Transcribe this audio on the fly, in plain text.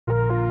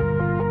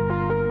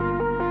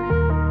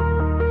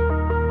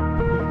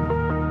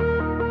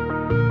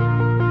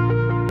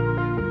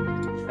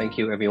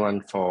you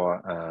everyone for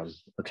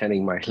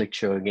attending my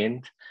lecture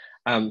again.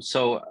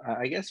 So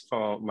I guess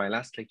for my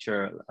last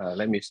lecture,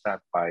 let me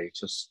start by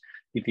just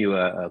give you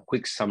a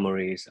quick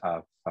summaries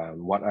of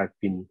what I've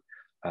been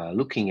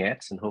looking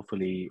at, and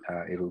hopefully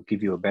it will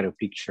give you a better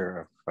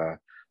picture of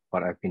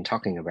what I've been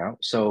talking about.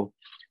 So,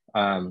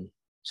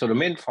 so the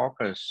main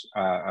focus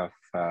of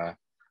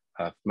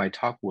my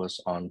talk was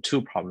on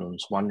two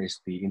problems. One is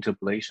the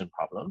interpolation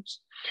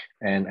problems,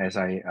 and as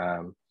I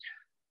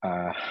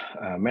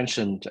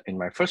mentioned in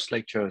my first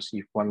lectures,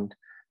 if one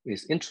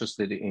is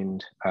interested in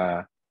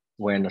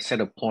when a set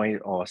of point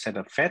or set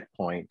of fed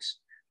points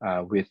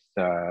with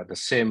the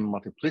same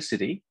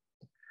multiplicity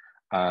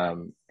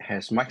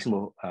has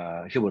maximal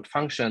Hilbert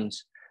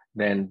functions,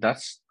 then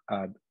that's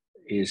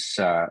is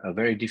a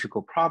very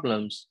difficult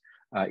problems,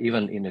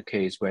 even in the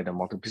case where the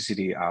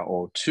multiplicity are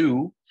all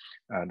two.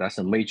 That's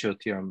a major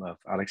theorem of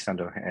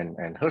Alexander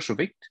and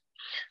Hershkovich.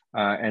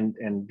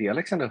 And the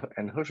Alexander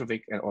and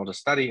Hershkovich, or the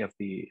study of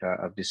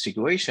the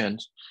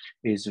situations,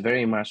 is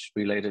very much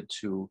related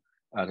to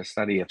the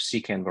study of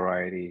secant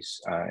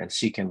varieties and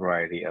secant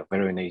variety of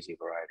Veronese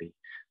variety,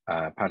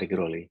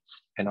 particularly,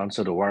 and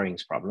also the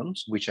Waring's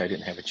problems, which I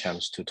didn't have a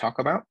chance to talk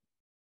about.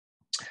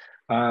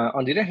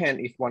 On the other hand,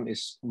 if one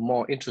is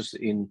more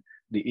interested in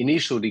the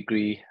initial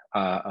degree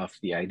of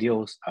the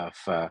ideals of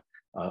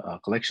a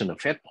collection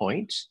of fed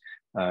points,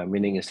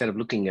 meaning instead of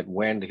looking at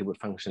when the Hilbert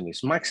function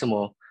is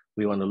maximal,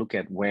 we want to look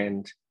at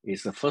when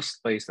is the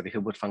first place that the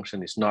Hilbert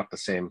function is not the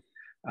same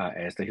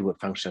as the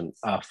Hilbert function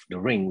of the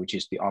ring, which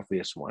is the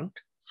obvious one.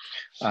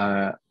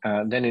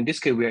 Then in this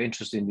case, we are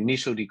interested in the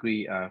initial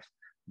degree of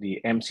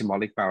the M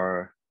symbolic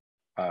power,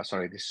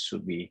 sorry, this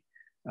should be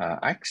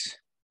X,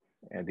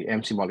 and the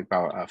M symbolic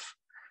power of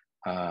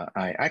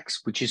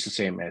Ix, which is the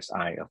same as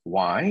I of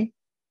Y.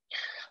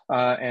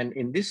 And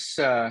in this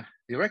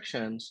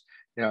directions,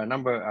 there are a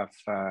number of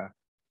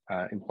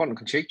important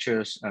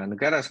conjectures.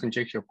 Nagata's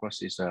conjecture, of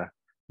course, is the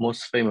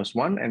most famous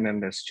one. And then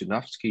there's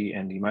Chunovsky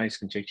and Imai's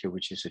conjecture,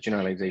 which is a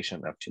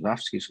generalization of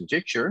Chunovsky's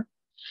conjecture.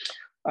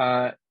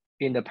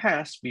 In the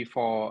past,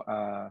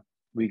 before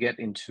we get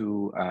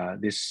into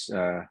this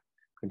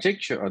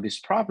conjecture or these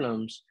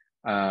problems,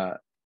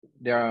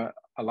 there are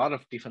a lot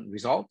of different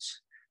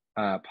results,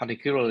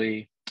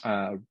 particularly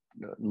the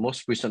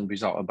most recent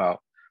result about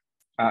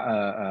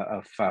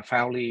of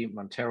Fowley,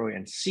 Montero,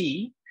 and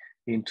C.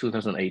 In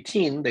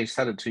 2018, they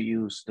started to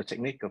use the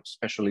technique of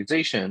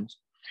specializations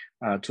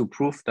to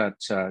prove that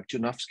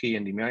Chunovsky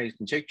and Imai's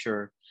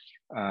conjecture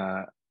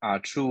are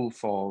true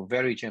for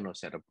very general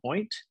set of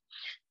points.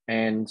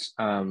 And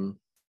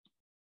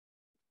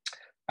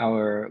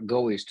our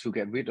goal is to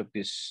get rid of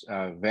this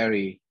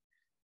very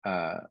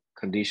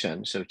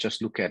condition. So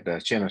just look at the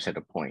general set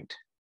of points.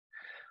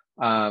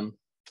 And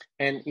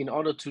in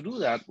order to do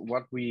that,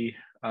 what we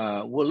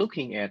were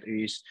looking at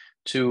is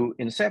to,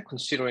 instead of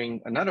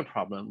considering another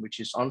problem, which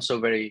is also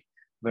very,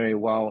 very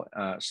well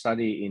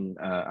studied in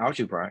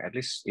algebra, at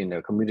least in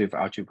the commutative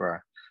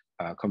algebra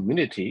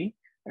community,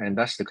 and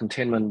that's the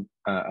containment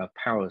of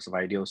powers of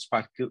ideals,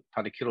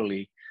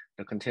 particularly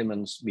the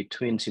containments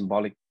between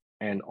symbolic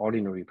and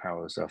ordinary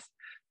powers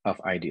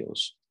of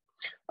ideals.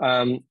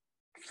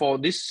 For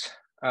this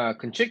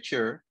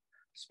conjecture,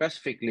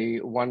 specifically,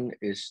 one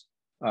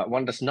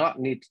does not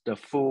need the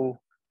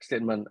full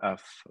statement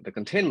of the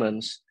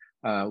containments.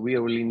 We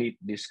really need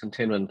this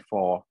containment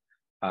for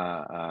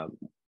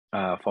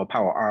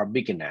power R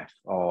big enough,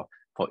 or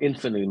for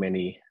infinitely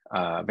many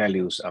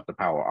values of the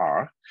power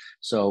R.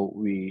 So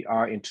we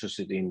are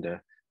interested in the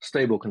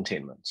stable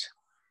containments.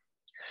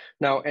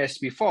 Now, as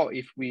before,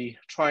 if we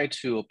try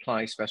to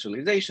apply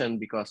specialization,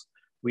 because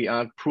we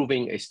are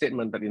proving a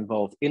statement that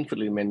involves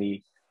infinitely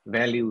many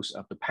values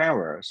of the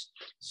powers.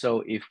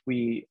 So if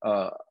we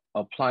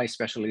apply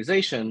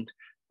specialization,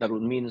 that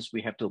would mean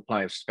we have to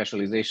apply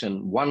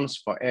specialization once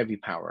for every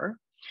power.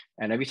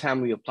 And every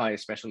time we apply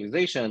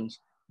specializations,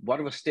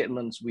 whatever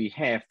statements we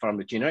have from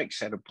the generic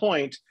set of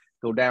points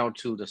go down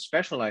to the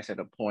specialized set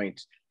of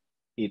points,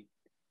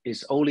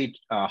 it only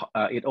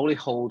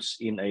holds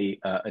in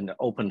an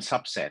open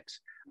subset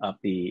of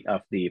the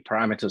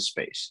parameter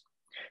space.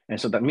 And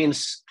so that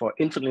means for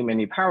infinitely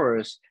many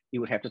powers, you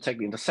would have to take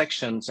the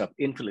intersections of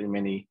infinitely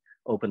many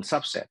open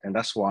subset. And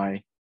that's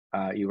why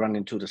you run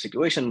into the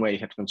situation where you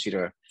have to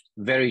consider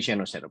very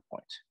general set of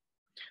points.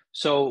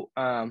 So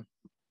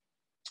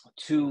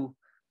to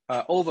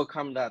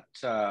overcome that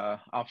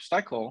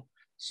obstacle,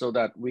 so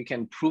that we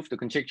can prove the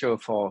conjecture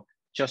for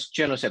just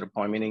general set of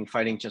points, meaning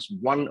finding just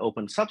one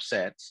open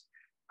subset,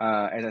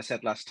 as I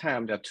said last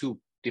time, there are two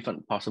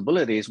different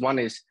possibilities. One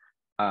is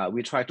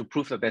we try to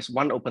prove that there's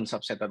one open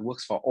subset that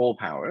works for all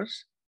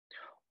powers,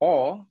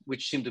 or,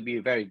 which seems to be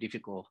a very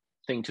difficult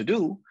thing to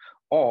do,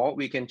 or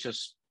we can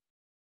just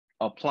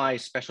apply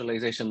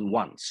specialization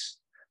once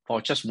for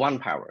just one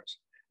power,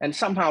 and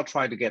somehow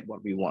try to get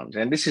what we want.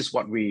 And this is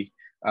what we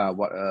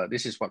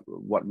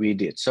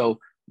did. So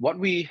what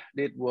we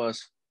did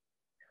was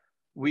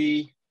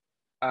we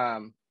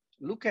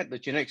look at the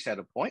generic set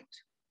of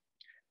points,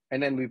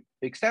 and then we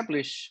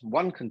establish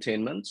one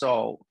containment.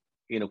 So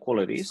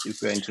inequalities,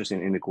 if we're interested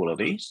in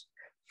inequalities,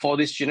 for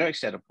this generic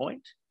set of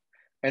points.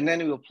 And then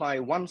we apply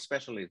one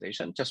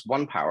specialization, just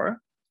one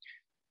power.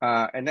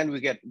 And then we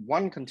get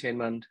one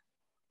containment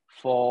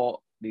for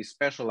the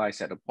specialized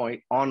set of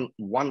points on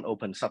one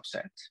open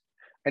subset.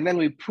 And then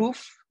we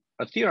prove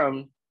a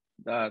theorem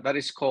that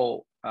is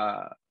called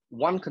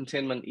one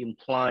containment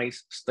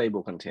implies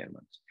stable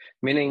containment.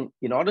 Meaning,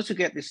 in order to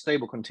get these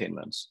stable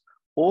containments,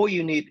 all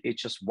you need is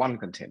just one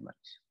containment.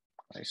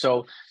 Right?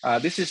 So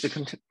this is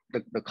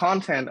the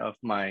content of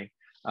my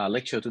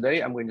lecture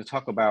today. I'm going to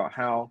talk about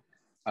how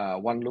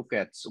one look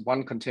at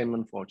one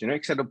containment for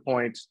generic set of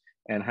points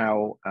and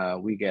how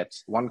we get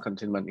one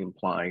containment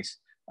implies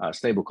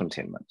stable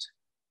containment.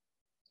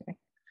 Okay.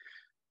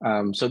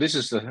 So this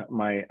is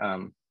my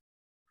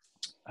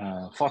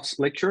fourth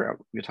lecture.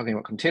 We're talking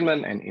about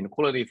containment and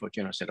inequality for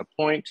general set of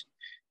points.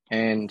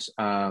 And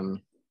so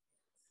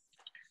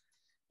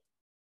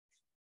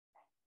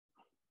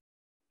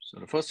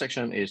the first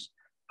section is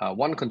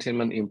one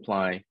containment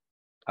imply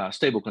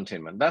stable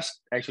containment. That's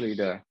actually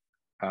the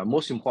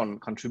most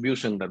important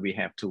contribution that we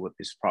have toward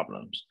these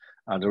problems.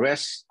 The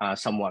rest are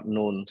somewhat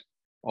known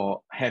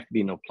or have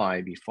been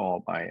applied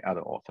before by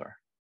other author.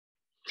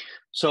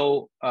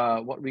 So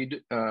what we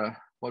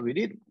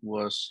did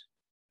was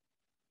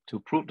to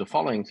prove the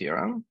following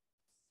theorem.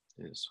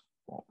 This is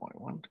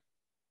 4.1.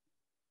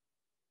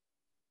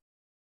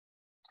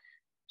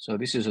 So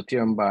this is a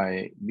theorem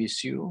by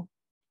Bissiou,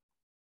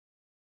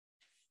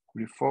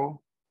 Griffo,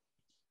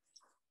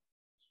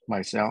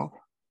 myself,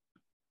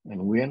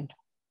 and Nguyen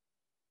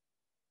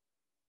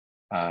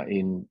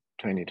in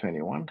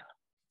 2021.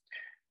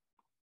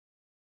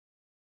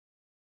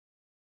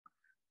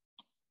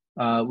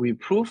 We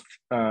proved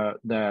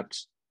that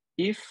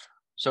if,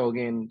 so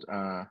again,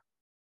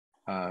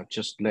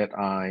 just let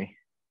I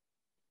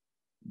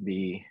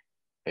be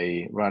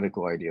a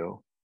radical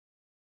ideal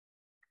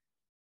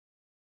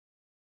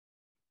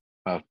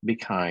of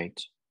big height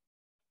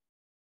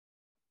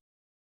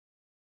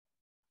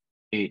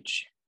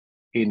H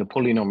in the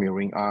polynomial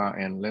ring R,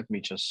 and let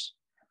me just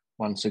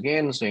once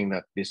again saying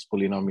that this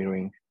polynomial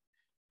ring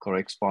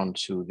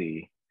corresponds to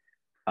the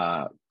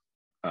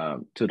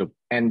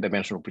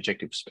n-dimensional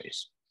projective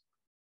space.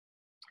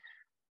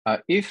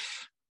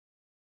 If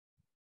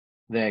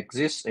there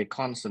exists a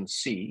constant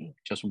C,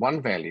 just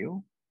one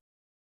value,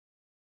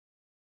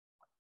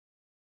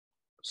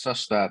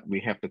 such that we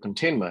have the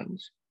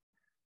containment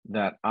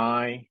that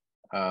I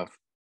of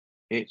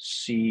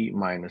HC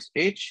minus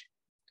H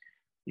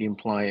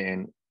imply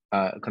and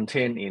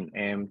contain in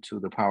M to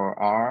the power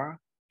R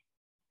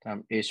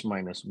times H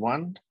minus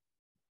 1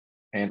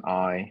 and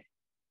I,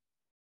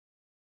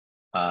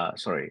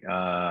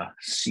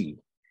 C.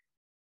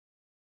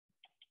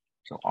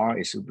 So R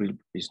is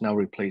now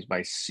replaced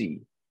by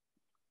C.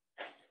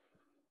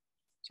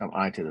 Some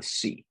I to the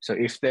C. So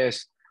if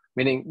there's,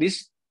 meaning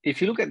this,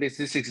 if you look at this,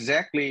 this is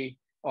exactly,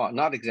 or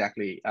not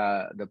exactly,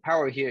 the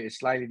power here is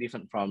slightly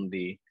different from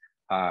the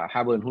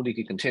Haber and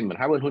Hudicki containment.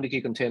 Haber and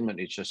Hudicki containment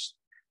is just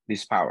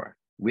this power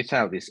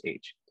without this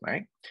H,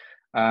 right?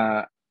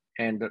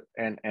 And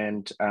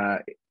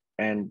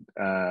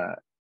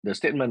the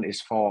statement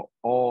is for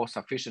all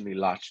sufficiently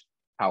large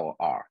power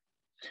R.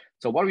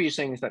 So what we're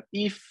saying is that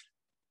if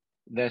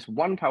there's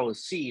one power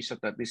C so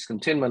that this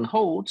containment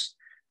holds,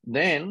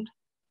 then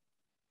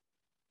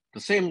the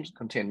same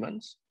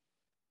containments,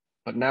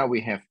 but now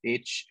we have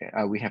H,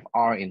 we have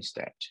R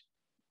instead.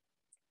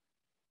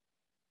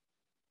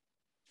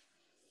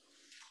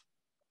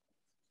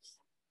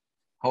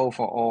 Hold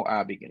for all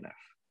R big enough.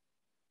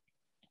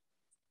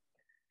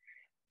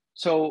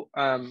 So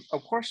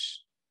of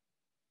course,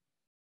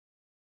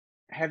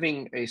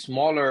 having a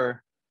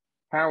smaller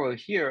power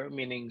here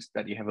means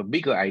that you have a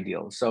bigger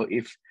ideal. So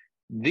if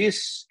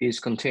this is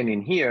contained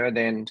in here,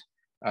 then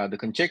the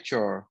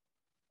conjecture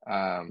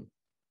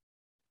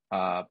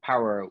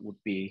power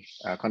would be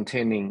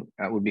containing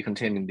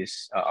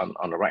this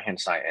on the right hand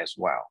side as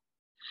well.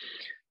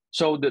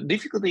 So the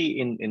difficulty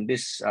in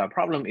this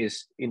problem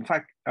is, in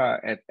fact,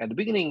 at the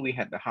beginning we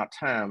had the hard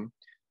time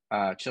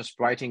just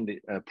writing the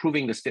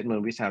proving the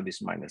statement without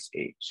this minus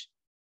H.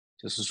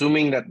 Just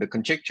assuming that the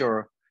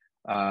conjecture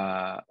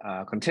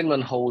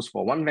containment holds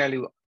for one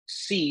value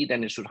C,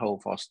 then it should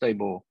hold for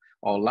stable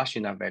or large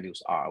enough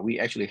values R. We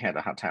actually had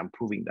a hard time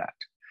proving that.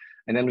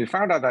 And then we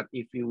found out that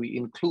if we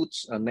include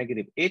a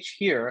negative H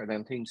here,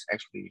 then things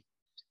actually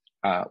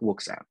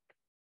works out.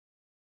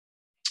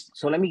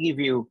 So let me give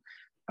you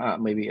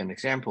maybe an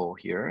example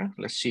here.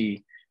 Let's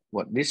see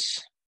what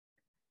this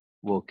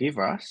will give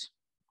us.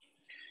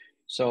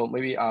 So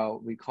maybe I'll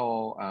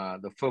recall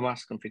the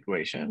Fermat's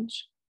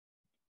configurations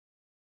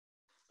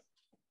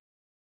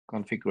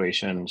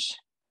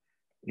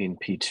in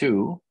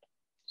P2.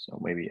 So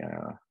maybe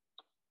I'll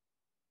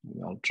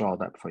draw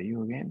that for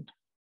you again.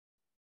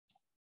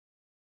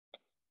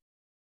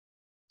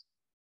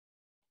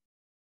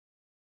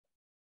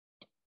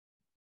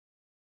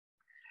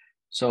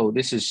 So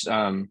this is,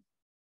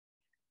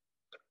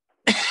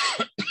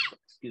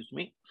 excuse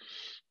me.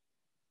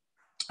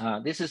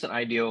 This is an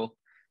ideal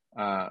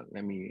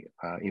let me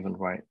even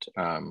write,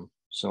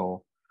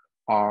 so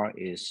R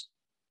is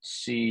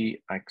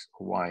C, X,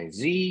 Y,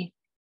 Z,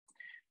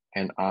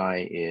 and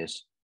I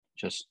is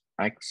just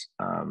X,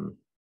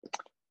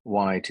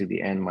 Y to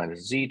the N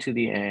minus Z to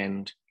the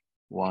N,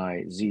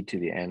 Y, Z to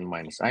the N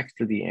minus X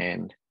to the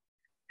N,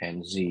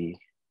 and Z,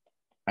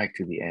 X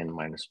to the N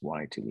minus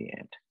Y to the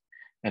N.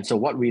 And so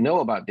what we know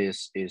about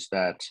this is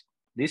that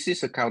this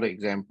is a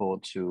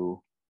counterexample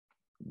to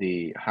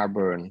the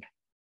Harburn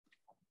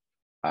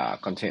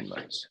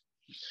containments.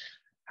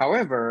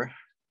 However,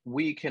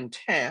 we can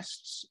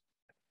test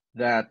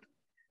that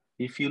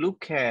if you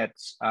look at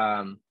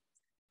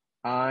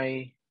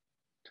I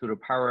to the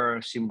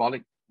power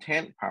symbolic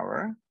 10th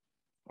power,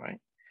 right,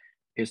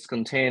 is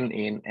contained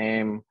in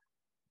M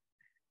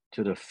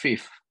to the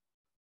 5th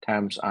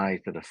times I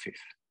to the 5th.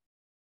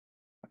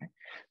 Right?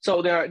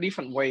 So there are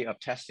different ways of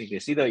testing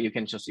this. Either you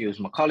can just use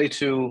Macaulay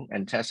 2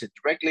 and test it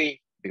directly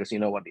because you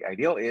know what the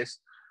ideal is,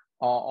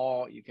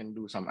 or you can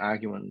do some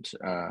argument.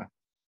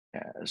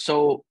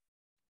 So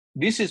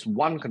this is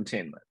one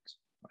containment,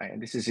 right?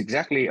 And this is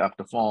exactly of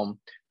the form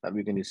that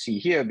we're going to see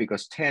here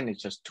because 10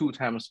 is just 2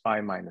 times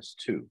 5 minus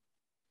 2.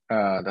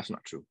 That's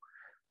not true.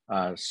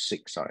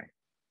 6, sorry.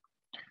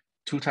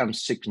 2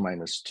 times 6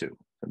 minus 2.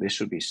 So this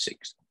should be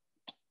 6.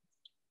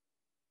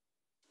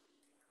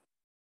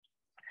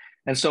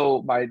 And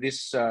so by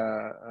this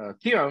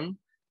theorem,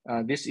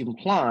 this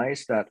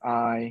implies that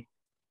I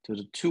to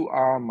the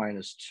 2R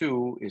minus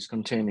 2 is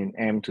contained in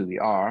M to the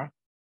R,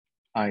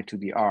 I to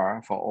the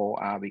R for all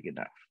R big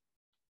enough.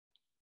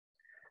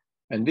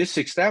 And this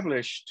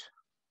establishes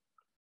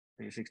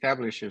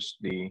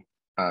the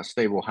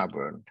stable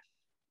Harburn.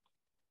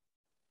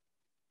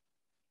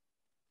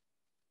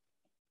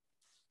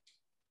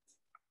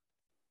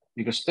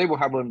 Because stable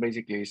Harburn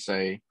basically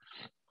say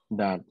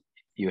that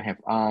you have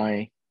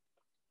I,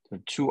 the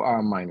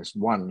 2R minus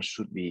 1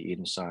 should be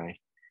inside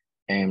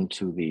M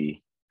to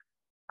the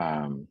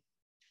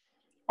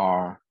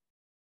R,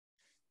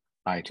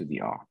 I to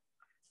the R.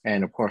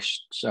 And of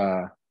course,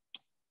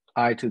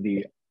 I to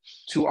the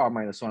 2R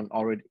minus 1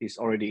 is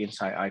already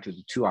inside I to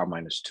the 2R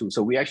minus 2.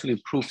 So we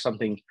actually prove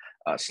something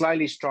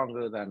slightly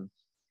stronger than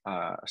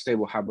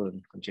stable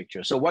Harburn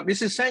conjecture. So what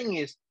this is saying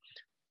is,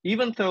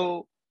 even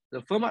though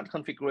the Fermat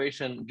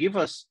configuration give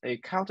us a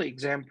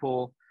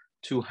counterexample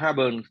to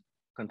Harburn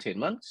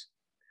containments,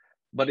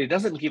 but it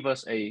doesn't give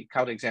us a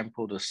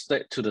counterexample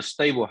to the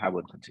stable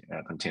Harburn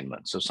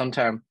containment. So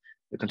sometimes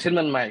the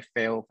containment might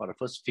fail for the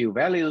first few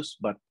values,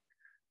 but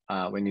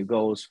when it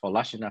goes for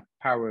large enough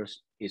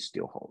powers, it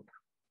still holds.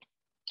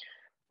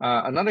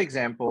 Another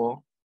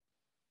example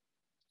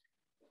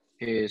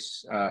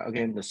is,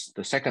 again,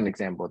 the second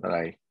example that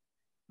I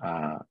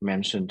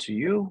mentioned to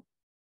you.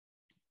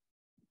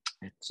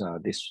 It's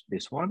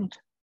this one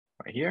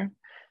right here.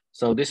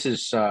 So this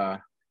is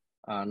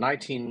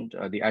 19,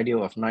 the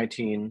ideal of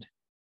 19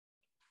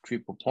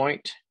 triple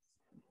point,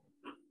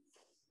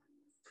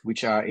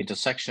 which are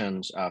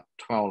intersections of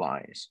 12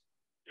 lines.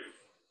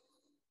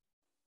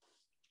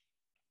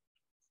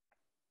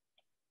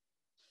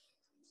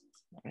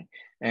 Okay.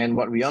 And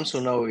what we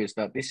also know is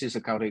that this is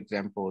a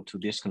counterexample to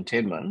this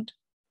containment.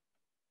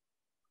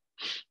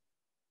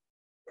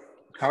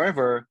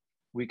 However,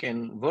 we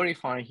can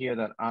verify here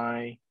that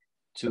I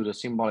to the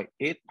symbolic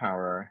 8th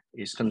power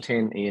is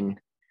contained in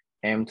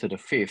M to the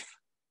 5th,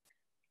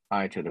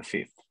 I to the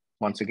 5th.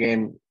 Once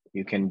again,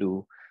 you can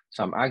do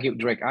some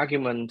direct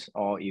argument,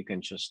 or you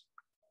can just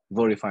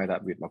verify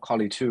that with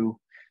Macaulay 2.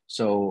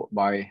 So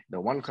by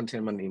the one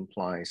containment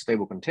implies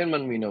stable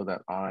containment, we know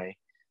that I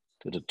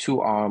to the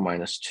 2R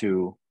minus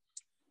 2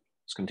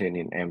 is contained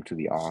in M to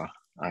the R,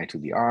 I to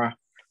the R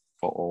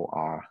for all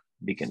R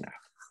big enough.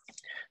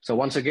 So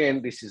once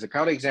again, this is a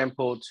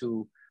counterexample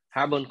to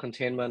Harburn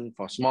containment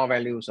for small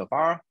values of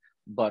R,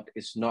 but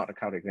it's not a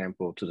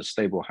counterexample to the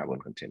stable Harburn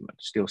containment.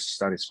 Still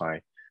satisfy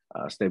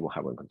stable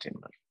Harburn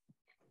containment.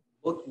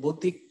 Both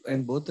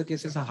the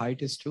cases, the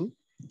height is 2?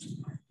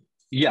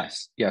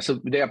 Yes, yeah, so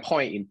they are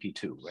point in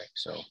P2, right?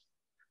 So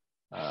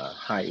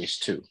height is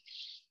 2.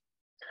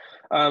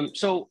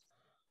 So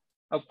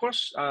of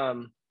course,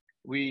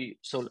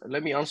 so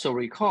let me also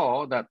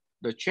recall that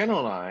the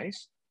general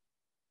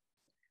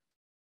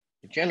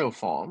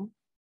form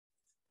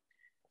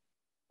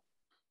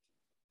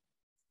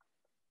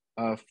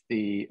of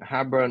the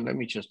Harburn, let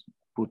me just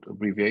put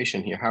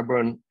abbreviation here,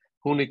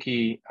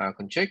 Harburn-Hunicke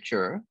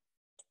conjecture,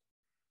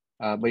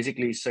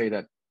 basically say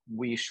that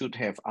we should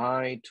have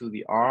I to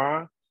the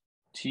R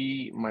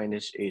T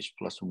minus H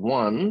plus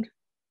 1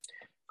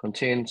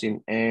 contains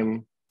in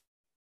M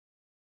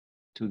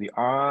to the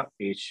R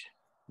H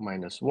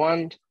minus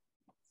 1,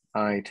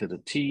 I to the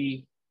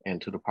T,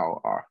 and to the power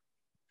R.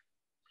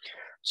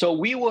 So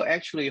we were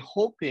actually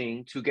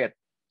hoping to get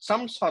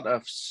some sort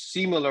of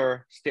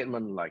similar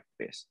statement like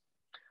this.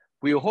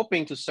 We were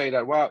hoping to say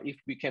that, well, if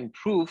we can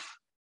prove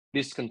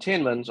this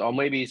containment, or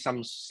maybe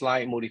some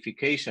slight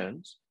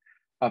modifications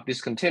of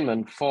this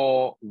containment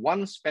for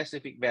one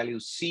specific value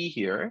C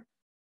here,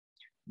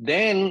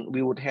 then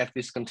we would have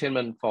this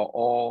containment for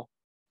all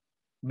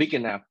big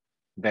enough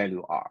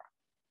value R.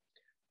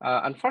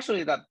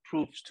 Unfortunately, that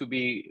proves to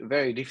be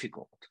very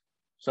difficult.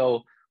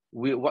 So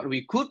what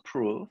we could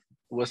prove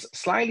was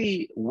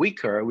slightly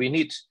weaker. We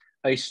need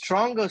a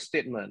stronger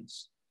statement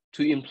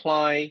to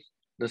imply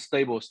the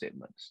stable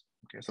statements.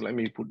 Okay, so let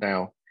me put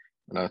down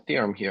another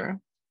theorem here.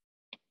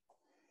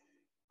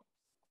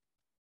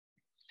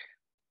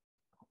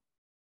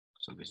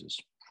 So this is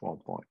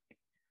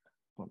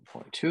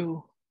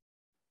 4.1.2.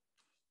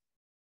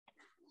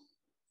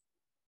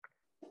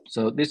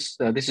 So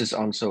this is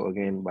also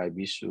again by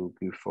Bisu,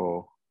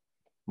 Gufo,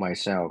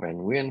 myself,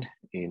 and Win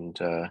in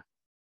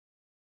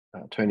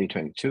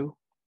 2022.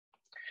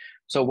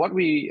 So what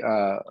we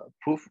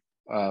proved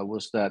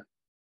was that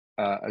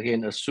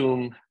again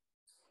assume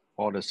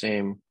for the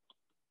same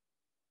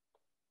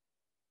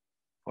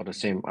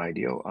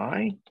ideal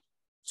I,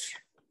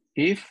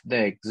 if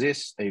there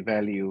exists a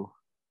value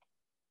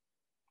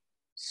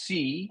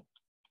C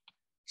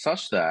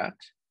such that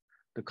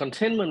the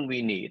containment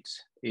we need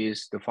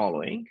is the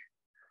following: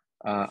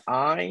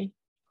 I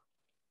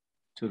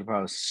to the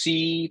power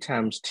C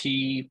times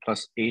T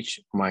plus H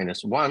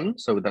minus 1.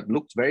 So that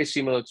looks very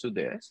similar to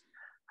this.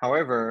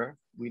 However,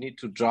 we need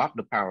to drop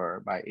the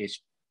power by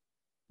H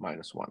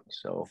minus 1.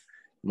 So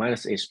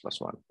minus H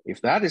plus 1.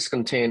 If that is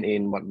contained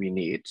in what we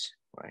need,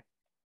 right?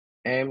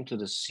 M to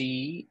the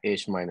C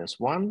H minus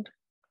 1,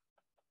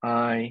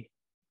 I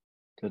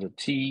to the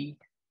T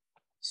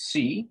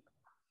C.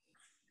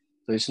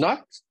 So it's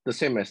not the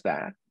same as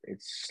that.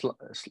 It's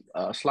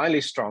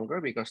slightly stronger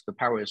because the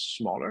power is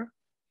smaller.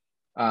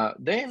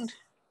 Then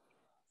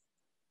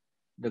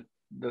the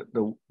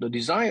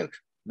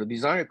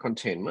desired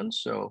containment,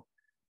 so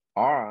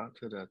R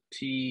to the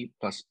T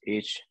plus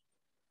H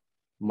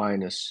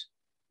minus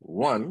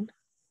 1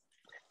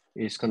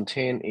 is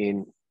contained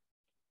in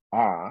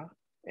R,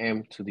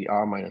 M to the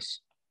R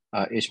minus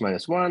H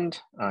minus 1,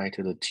 I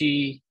to the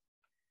T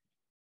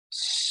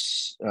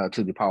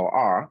to the power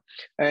R.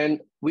 And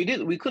we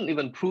couldn't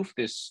even prove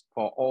this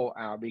for all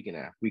R big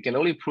enough. We can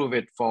only prove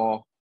it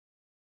for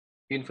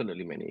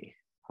infinitely many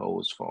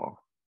holes for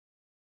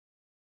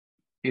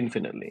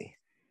infinitely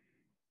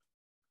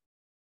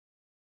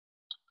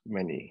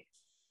many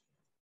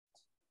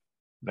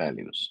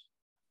values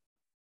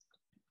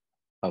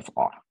of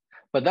R.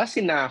 But that's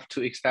enough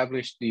to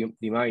establish the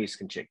Demai's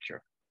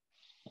conjecture.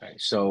 Right?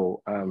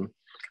 So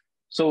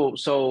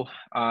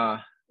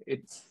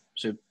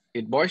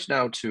it boils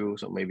down to,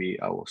 so maybe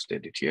I will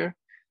state it here.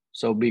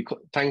 So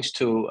thanks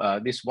to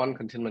this one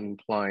containment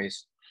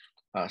implies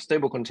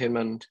stable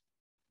containment,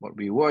 what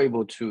we were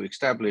able to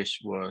establish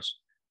was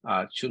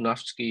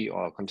Chudnovsky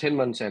or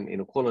containments and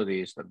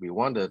inequalities that we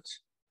wanted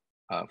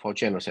for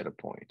general set of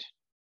point.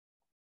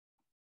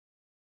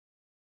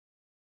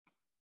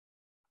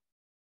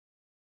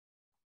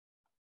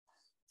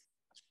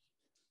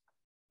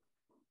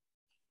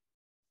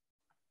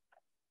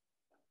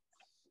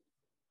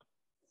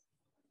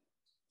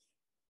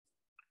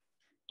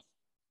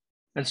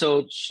 And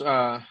so,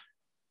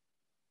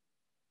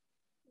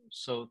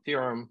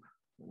 theorem,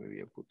 maybe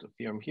I'll put the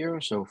theorem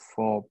here. So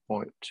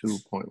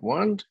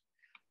 4.2.1,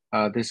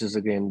 this is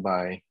again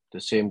by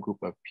the same group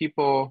of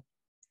people.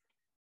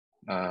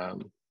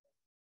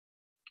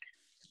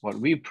 What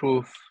we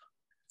prove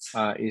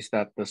is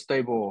that the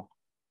stable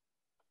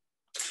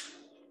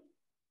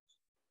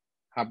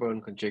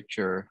Habern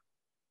conjecture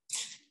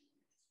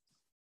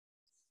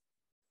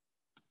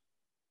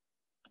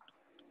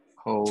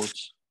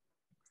holds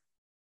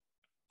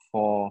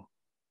for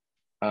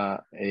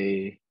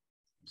a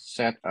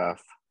set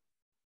of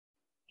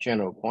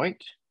general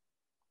point,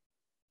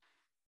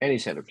 any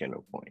set of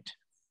general point.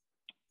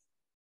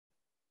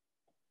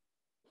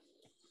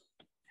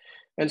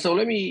 And so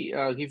let me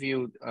give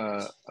you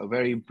a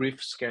very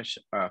brief sketch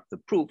of the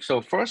proof.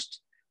 So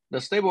first, the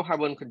stable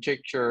Habern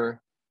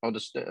conjecture or the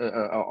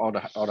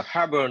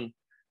Habern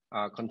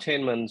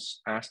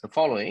containments as the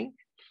following.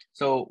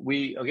 So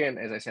we, again,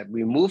 as I said,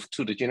 we moved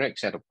to the generic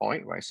set of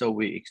point, right? So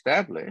we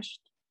established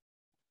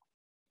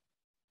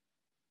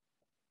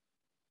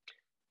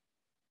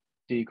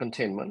the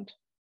containment.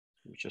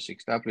 We just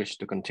established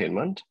the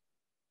containment.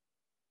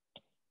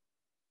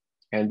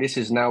 And this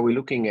is now we're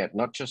looking at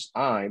not just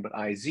I, but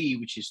IZ,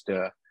 which is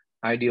the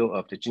ideal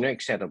of the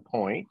generic set of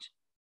point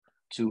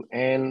to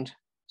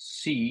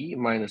NC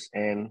minus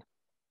N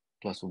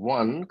plus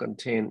 1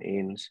 contained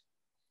in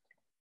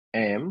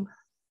M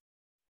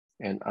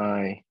and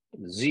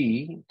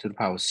IZ to the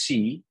power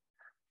C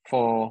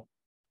for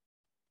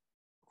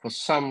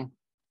some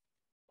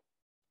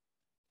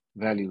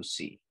value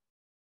C,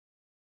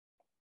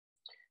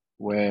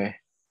 where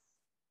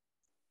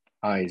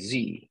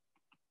IZ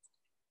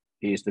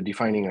is the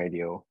defining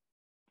ideal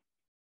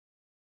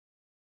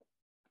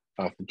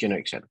of the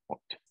generic set of point.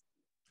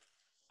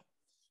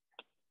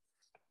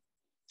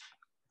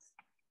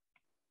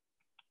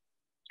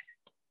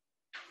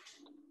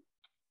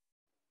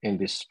 In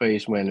this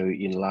space when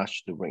we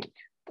enlarge the ring,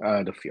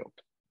 the field.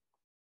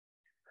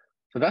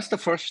 So that's the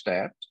first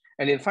step.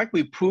 And in fact,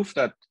 we proved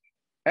that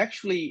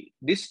actually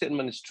this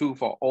statement is true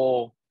for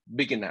all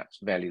big enough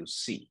values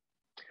C.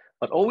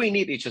 But all we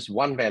need is just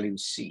one value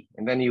C,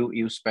 and then you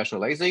use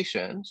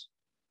specializations.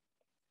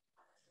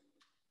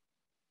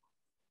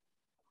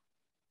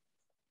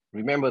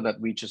 Remember that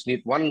we just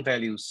need one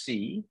value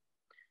C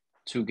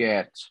to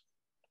get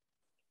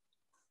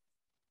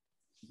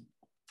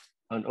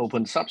an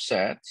open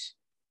subset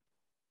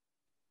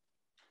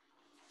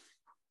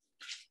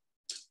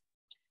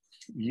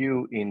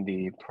U in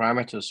the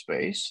parameter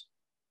space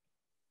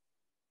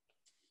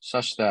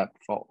such that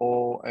for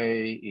all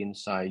A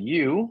inside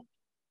U,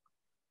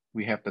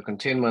 we have the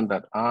containment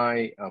that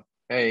I of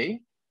A,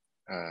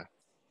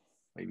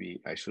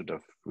 maybe I should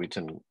have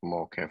written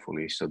more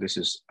carefully. So this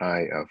is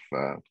I of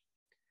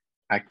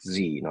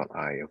XZ, not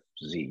I of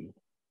Z.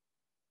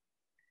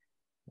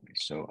 Okay,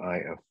 so I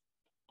of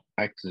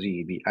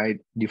XZ, the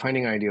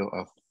defining ideal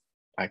of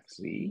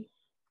XZ.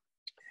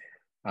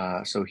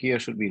 So here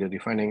should be the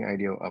defining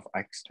ideal of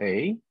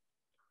XA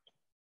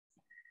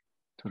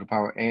to the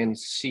power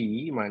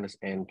NC minus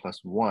N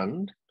plus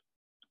 1,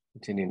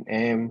 containing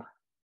M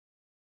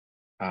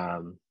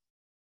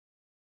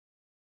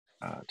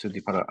to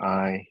the power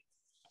I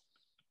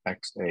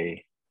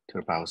XA to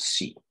the power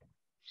C.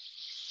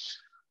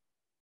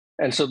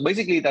 And so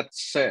basically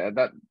that's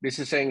that this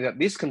is saying that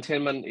this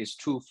containment is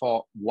true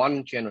for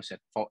one general set,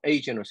 for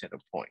a general set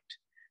of points.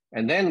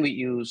 And then we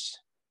use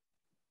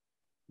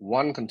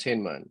one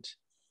containment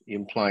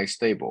implies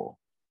stable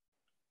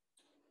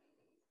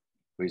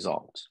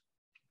result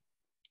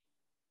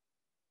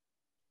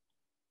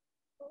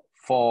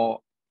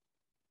for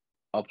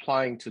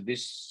applying to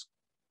this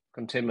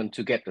containment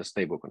to get the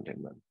stable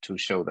containment, to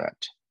show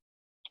that.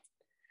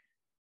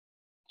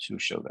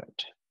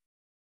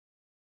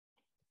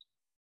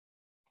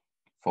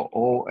 For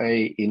all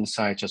A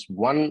inside just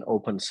one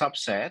open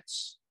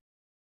subsets,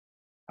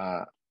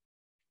 I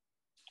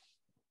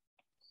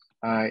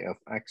of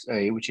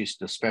XA, which is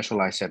the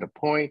specialized set of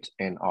points,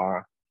 and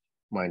R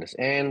minus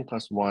N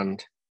plus 1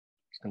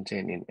 is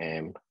contained in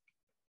M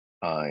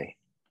I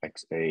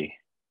XA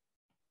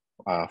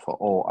for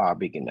all R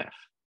big enough.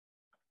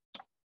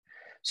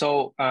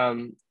 So,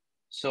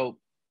 so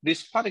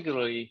this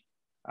particularly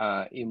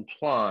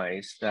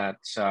implies that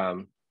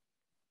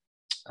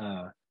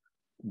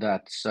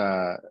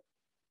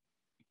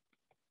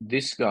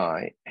this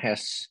guy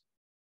has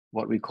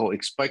what we call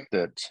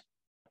expected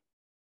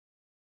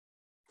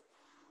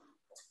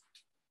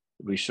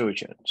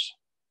resurgence.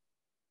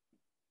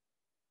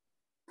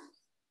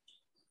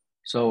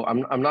 So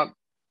I'm not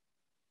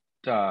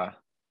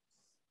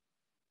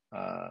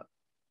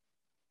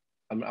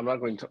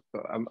going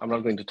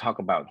to talk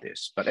about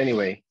this, but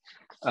anyway,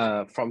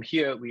 from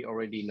here we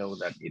already know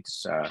that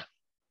it's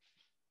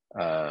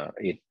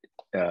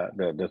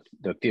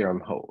the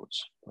theorem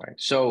holds, right?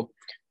 So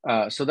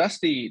so that's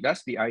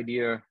the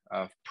idea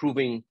of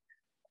proving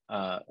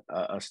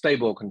a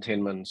stable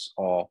containments,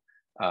 or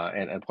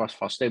and of course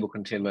for stable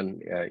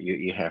containment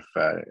you have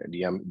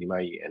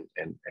Dimai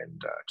and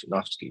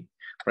Janowski.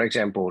 For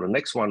example, the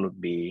next one would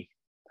be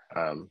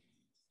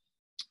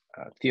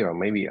theorem.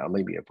 Maybe I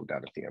put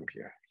out a theorem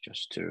here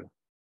just to.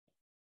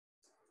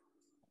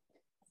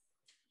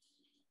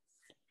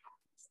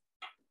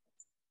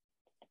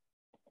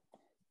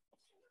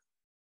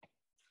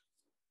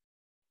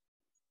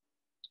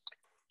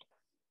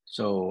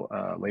 So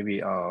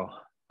maybe I'll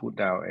put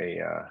down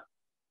a,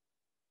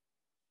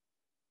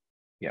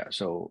 yeah,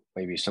 so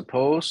maybe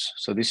suppose,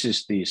 so this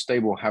is the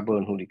stable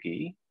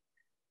Herborn-Hunicke,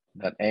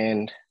 that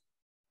n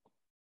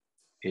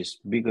is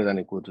bigger than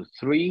or equal to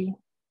 3,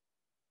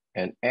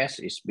 and s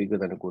is bigger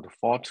than or equal to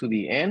 4 to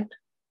the n,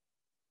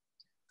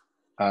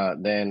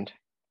 then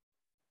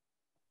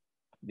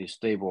the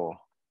stable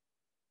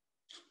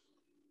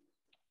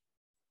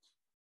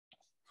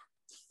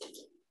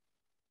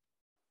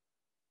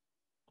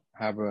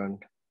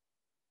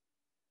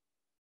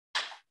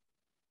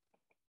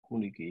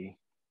Herborn-Hunicke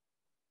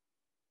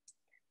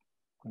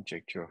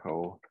conjecture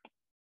hold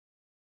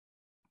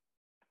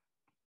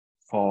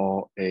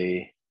for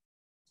a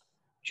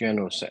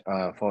general set,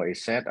 for a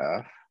set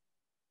of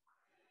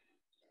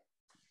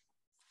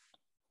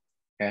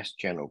S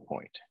general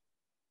point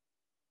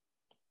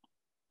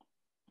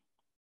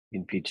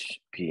in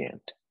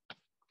Pn.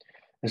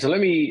 And so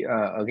let me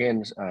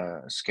again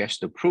sketch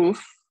the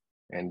proof,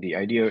 and the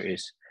idea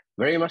is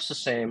very much the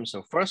same.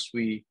 So first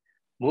we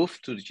move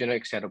to the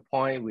generic set of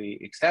points, we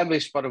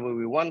establish whatever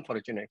we want for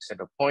the generic set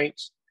of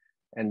points,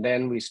 and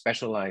then we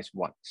specialize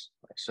once.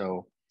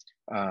 So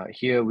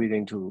here we're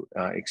going to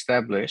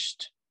establish,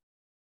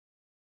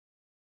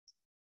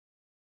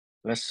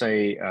 let's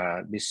say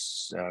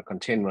this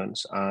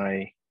containments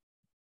I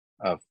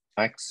of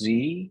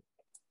xz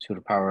to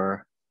the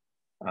power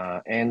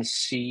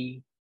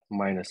nc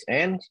minus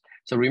n.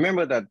 So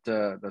remember that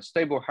the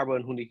stable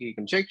Herborn-Hunicke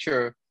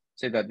conjecture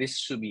say that this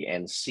should be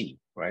nc,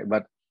 right?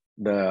 But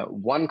the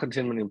one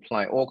containment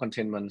imply all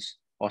containments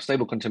or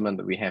stable containment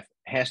that we have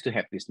has to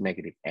have this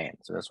negative n.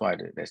 So that's why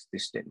there's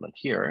this statement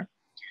here.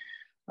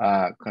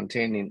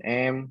 Containing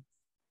m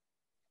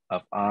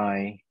of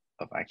I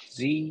of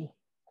xz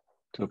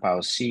to the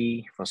power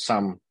c for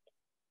some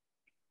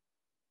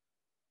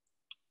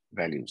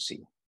value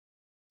C.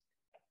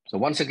 So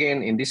once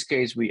again, in this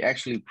case, we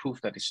actually prove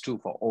that it's true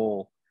for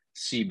all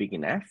C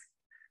begin F,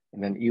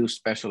 and then use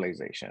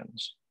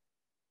specializations.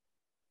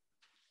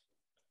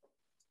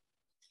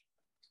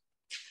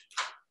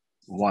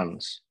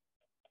 Once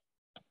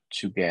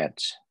to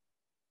get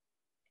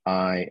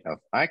I of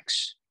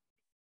X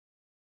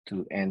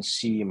to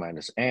NC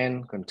minus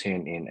N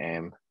contained in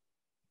M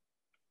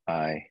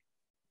I,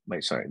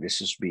 wait, sorry, this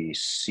should be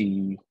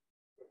C.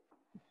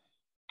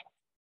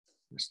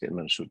 The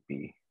statement should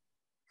be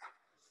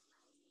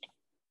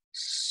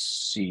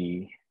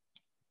C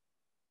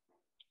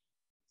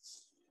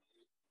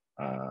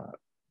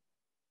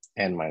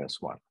N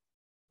minus 1.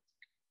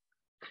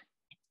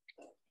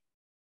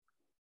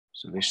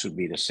 So this should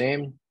be the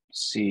same,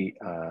 C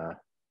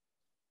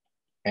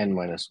N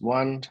minus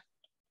 1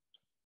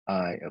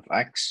 I of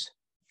X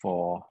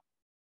for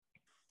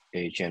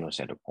a general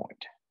center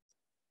point.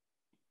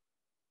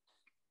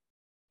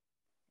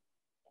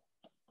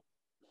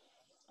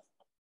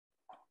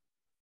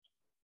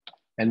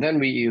 And then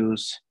we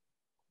use,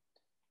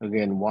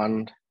 again,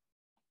 one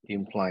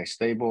implies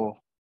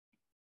stable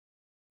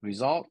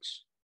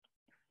results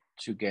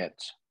to get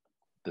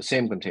the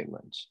same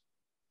containments.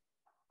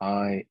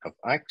 I of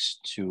X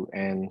to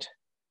N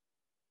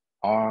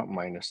R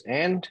minus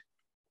N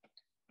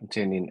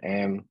contained in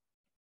M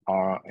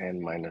R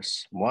N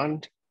minus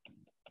 1.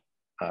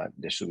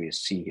 There should be a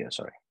C here,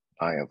 sorry.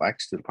 I of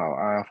X to the power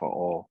R for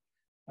all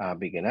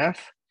big and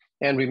F.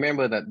 And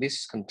remember that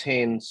this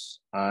contains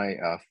I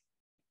of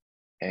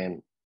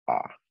N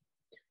R.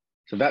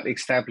 So that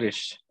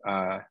established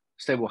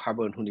stable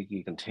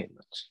Haber-Huniki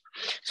containments.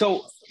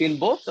 So in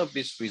both of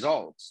these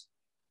results,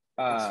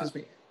 excuse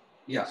me.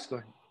 Yeah. Yes, go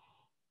ahead.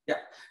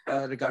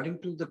 Yeah. Regarding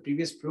to the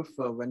previous proof,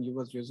 when you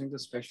was using the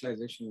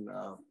specialization,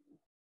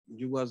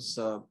 you was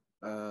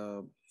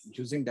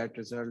using that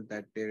result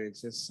that there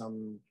exists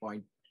some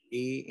point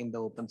A in the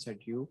open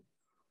set U.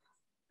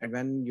 And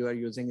when you are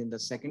using in the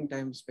second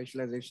time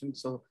specialization,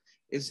 so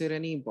is there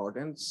any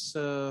importance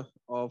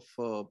of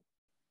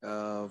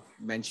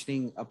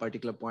mentioning a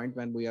particular point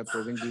when we are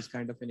proving these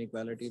kind of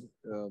inequality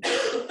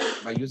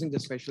by using the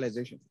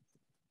specialization?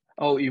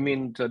 Oh, you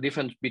mean the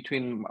difference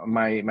between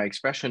my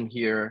expression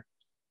here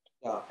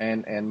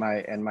and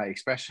my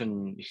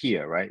expression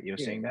here, right? You're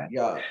saying that?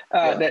 Yeah.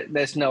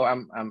 There's no.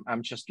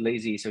 I'm just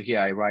lazy, so here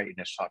I write in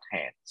a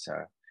shorthand.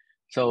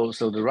 So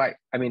the right.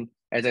 I mean,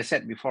 as I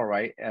said before,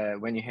 right?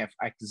 When you have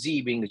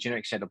XZ being the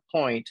generic set of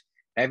point,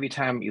 every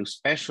time you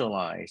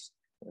specialize,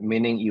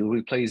 meaning you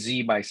replace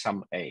Z by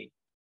some A.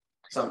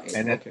 Some A.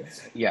 And then, okay.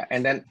 Yeah,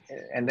 and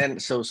then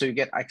so you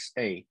get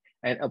XA.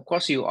 And of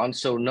course, you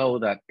also know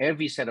that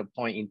every set of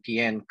point in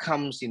Pn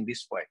comes in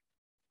this way.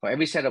 For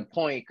every set of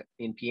point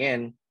in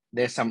Pn,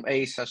 there's some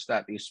A such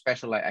that you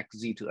specialize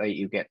XZ to A,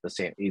 you get the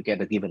same, you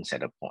get a given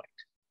set of point.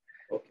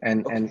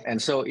 Okay.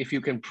 And so if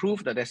you can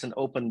prove that there's an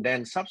open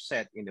dense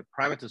subset in the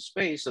parameter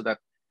space so that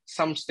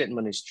some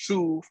statement is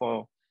true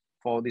for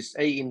this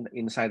A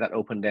inside that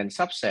open dense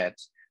subset,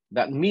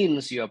 that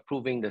means you are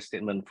proving the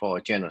statement for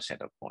a general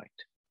set of point.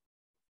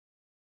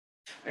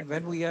 And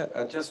when we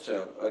are just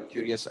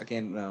curious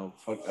again,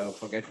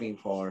 forgive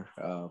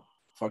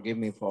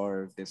me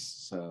for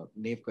this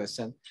naive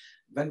question.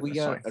 When we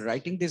are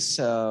writing this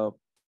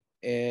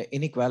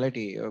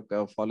inequality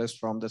follows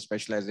from the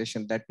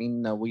specialization, that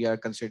means we are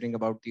considering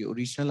about the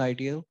original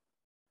ideal,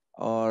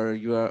 or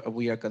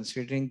we are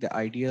considering the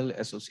ideal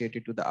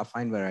associated to the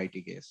affine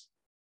variety case?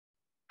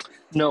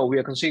 No, we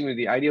are considering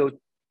the ideal.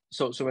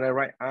 So when I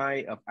write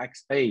I of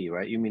XA,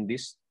 right? You mean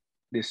this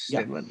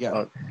statement?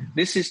 Yeah.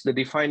 This is the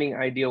defining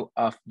ideal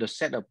of the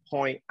set of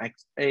point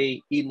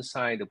XA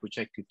inside the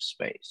projective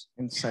space.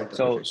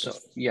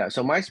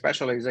 So my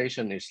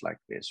specialization is like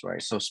this,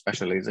 right? So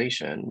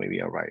specialization,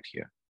 maybe I'll write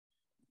here.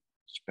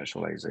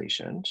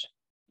 Specializations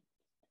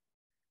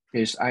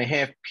is I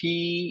have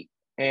P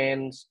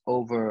ends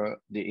over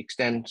the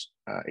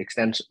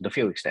the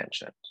field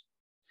extension.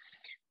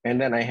 And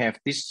then I have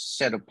this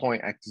set of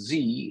point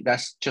XZ,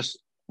 that's just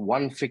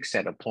one fixed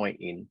set of point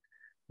in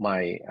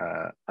my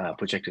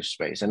projective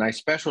space. And I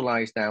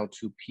specialize now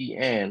to P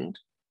end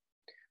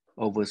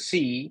over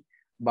C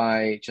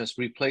by just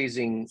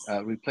replacing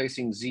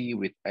Z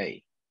with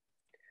A.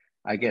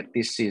 I get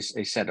this is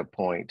a set of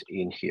point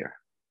in here.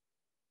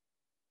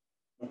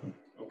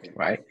 Okay.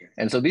 Right? Okay.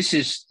 And so this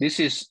is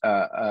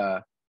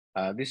a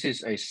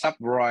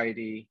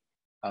subvariety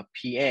of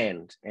P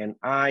end, and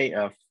I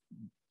of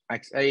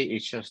XA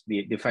is just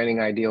the defining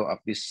ideal of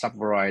this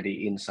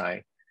subvariety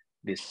inside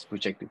this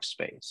projective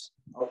space.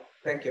 Oh,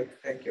 thank you.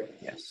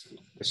 Yes.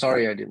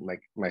 Sorry, I didn't make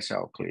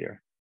myself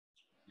clear.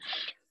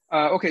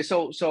 Okay,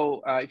 so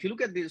if you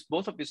look at this,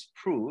 both of these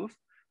proof,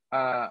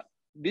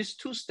 these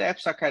two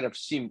steps are kind of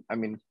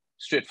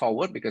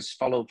straightforward because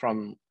follow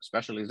from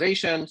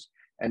specializations,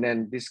 and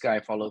then this guy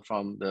followed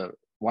from the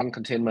one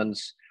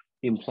containments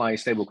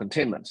implies stable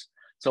containments.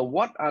 So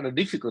what are the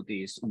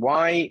difficulties?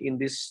 Why in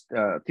this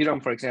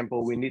theorem, for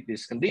example, we need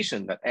this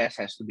condition that S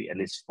has to be at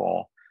least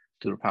 4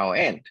 to the power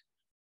n?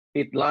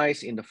 It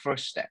lies in the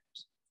first step.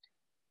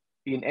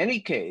 in any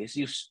case,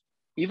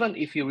 even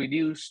if you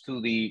reduce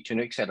to the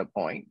generic setup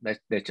point, that's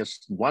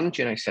just one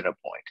generic setup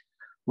point,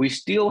 we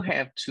still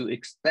have to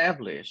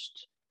establish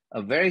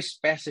a very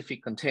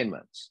specific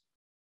containment.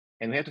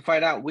 And we have to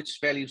find out which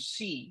value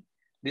C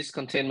this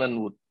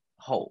containment would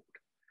hold.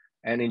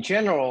 And in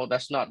general,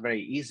 that's not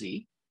very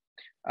easy.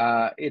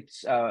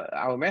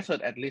 Our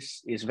method at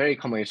least is very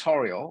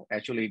combinatorial.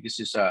 Actually, this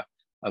is a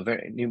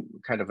very new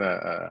kind of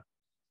a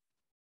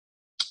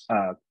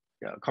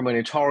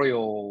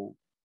combinatorial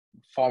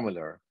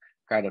formula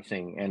kind of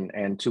thing.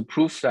 And to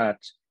prove that,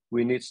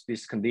 we need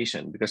this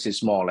condition because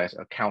it's more or less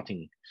a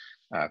counting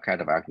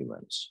kind of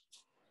arguments.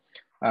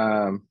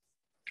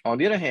 On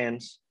the other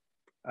hand,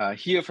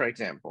 here, for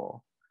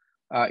example,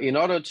 in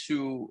order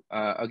to,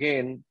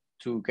 again,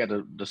 to get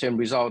the same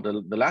result,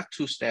 the last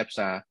two steps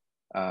are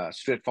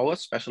straightforward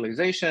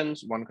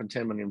specializations. One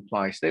containment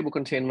implies stable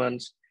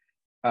containments.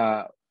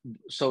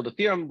 So the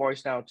theorem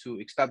boils down to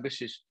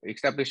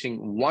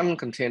establishing one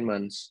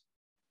containment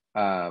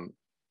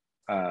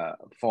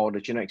for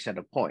the generic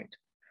setup point.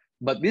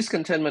 But this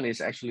containment is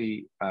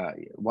actually,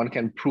 one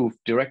can prove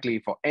directly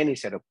for any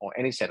setup point,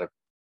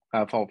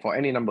 for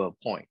any number of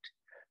points.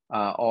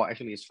 Or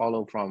actually it's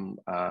followed from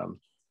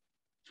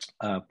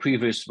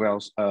previous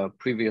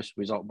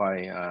result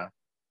by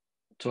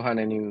Tohan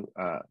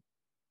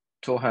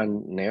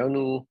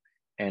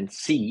and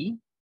C.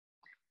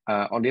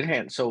 On the other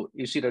hand, so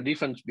you see the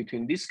difference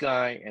between this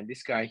guy and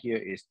this guy here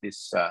is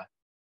this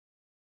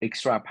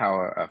extra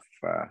power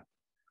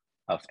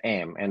of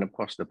M, and of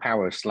course the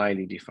power is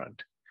slightly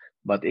different.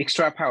 But the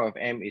extra power of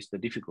M is the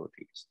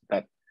difficulties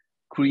that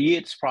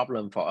creates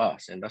problem for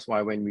us, and that's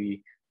why when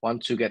we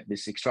want to get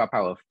this extra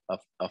power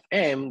of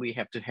M, we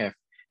have to have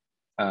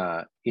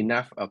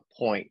enough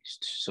points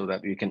so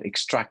that we can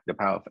extract the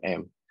power of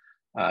M,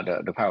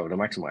 the power of the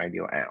maximum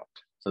ideal out.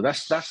 So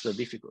that's the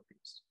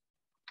difficulties.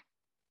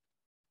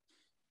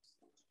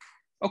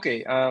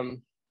 Okay,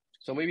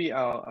 so maybe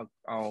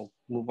I'll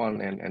move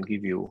on and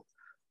give you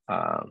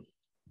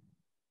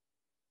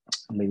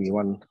maybe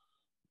one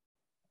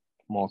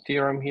more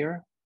theorem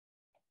here.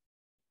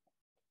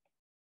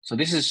 So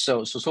this is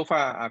so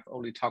far I've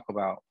only talked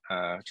about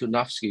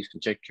Chudnovsky's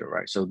conjecture,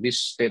 right? So these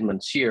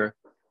statements here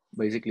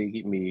basically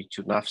give me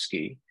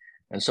Chudnovsky.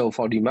 And so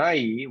for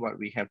Demai, what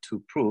we have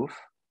to prove,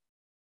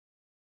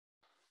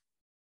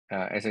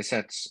 as I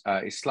said,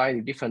 is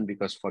slightly different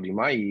because for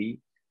Demai,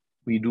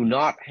 we do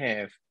not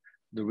have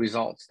the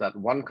results that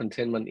one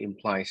containment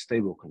implies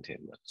stable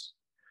containments.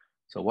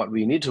 So what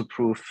we need to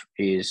prove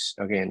is,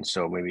 again,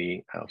 so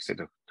maybe I'll say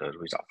the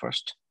result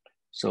first.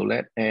 So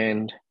let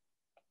n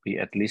be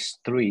at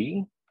least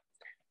 3.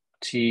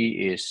 T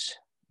is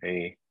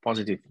a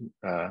positive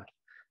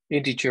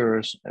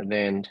integers, and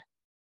then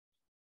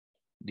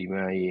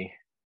Demai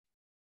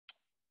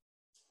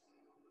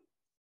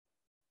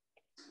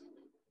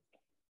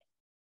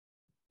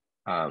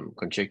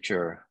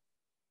conjecture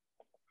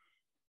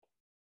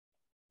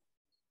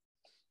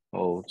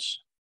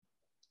holds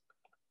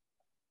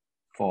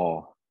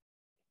for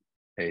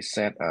a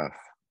set of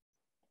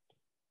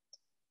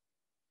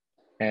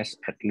S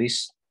at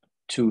least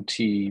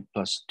 2t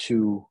plus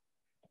 2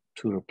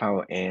 to the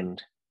power n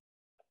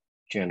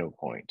general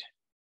point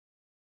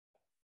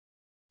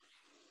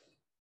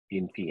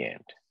in Pn.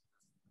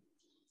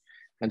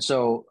 And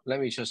so let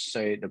me just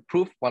say the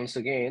proof once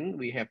again,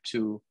 we have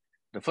to,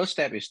 the first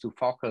step is to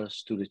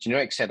focus to the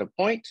generic set of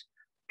points,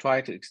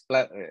 try to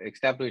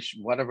establish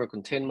whatever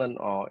containment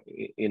or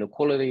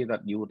inequality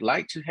that you would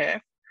like to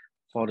have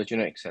for the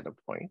generic set of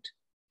point.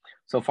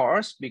 So for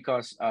us,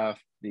 because of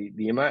the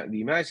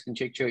Demai's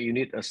conjecture, you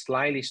need a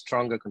slightly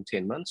stronger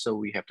containment. So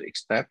we have to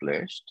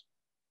establish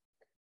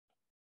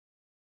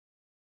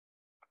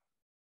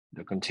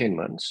the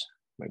containments.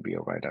 Maybe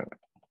I'll write out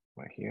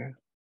right here.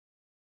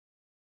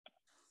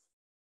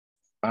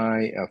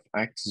 I of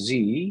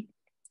xz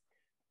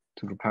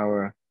to the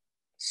power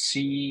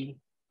c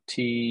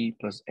t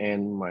plus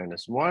n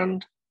minus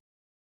 1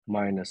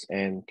 minus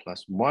n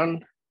plus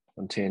 1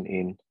 contained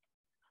in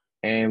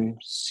m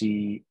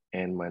c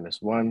n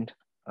minus 1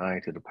 I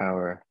to the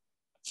power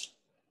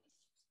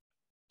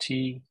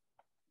t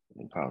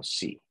and power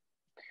c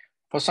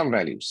for some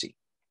value c.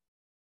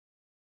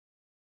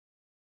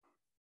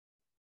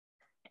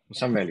 For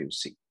some value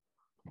c.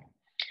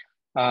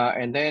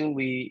 And then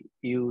we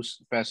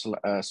use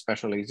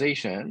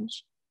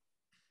specializations.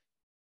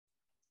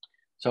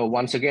 So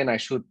once again, I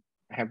should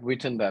have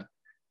written that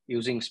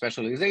using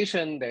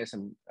specialization, there's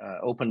an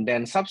open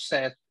dense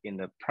subset in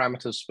the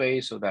parameter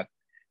space, so that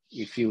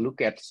if you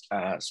look at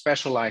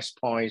specialized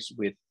points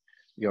with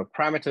your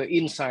parameter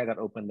inside that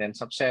open dense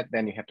subset,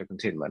 then you have the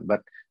containment.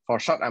 But for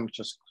short, I'm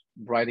just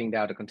writing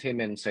down the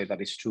containment and say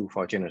that it's true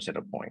for a general set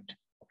of point.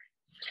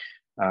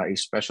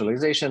 Is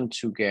specialization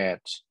to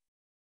get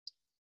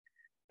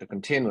the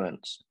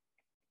containment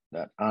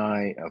that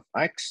I of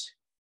x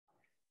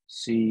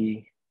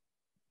c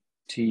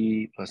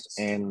t plus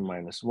n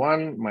minus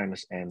 1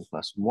 minus n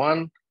plus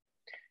 1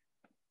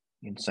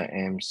 inside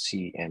m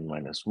c n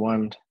minus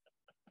 1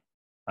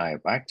 I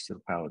of x to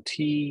the power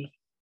t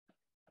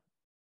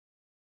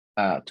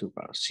to the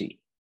power C.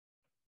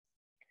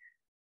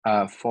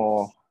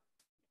 For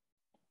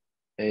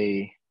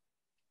a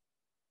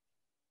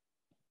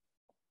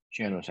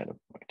general center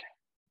point,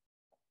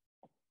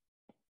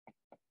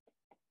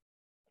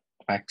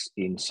 X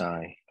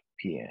inside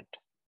Pn,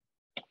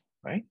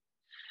 right?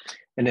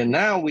 And then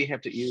now we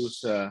have to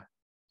use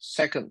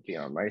second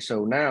theorem, right?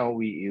 So now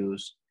we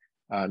use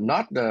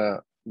not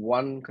the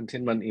one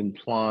containment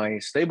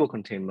implies stable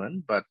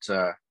containment, but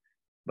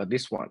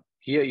this one.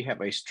 Here you have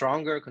a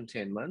stronger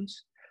containment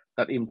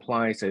that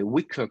implies a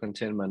weaker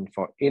containment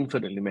for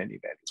infinitely many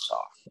values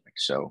of. Right?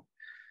 So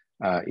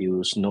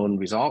use known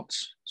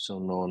results. So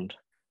known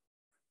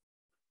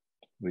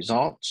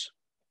results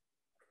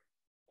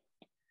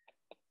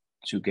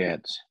to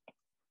get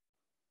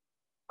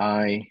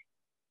I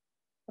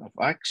of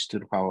X to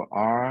the power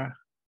R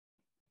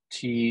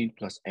T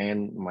plus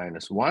N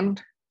minus 1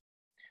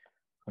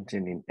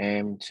 containing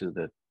M to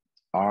the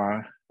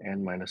R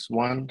N minus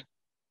 1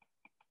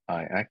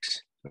 Ix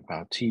to the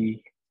power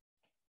T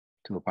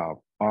to the power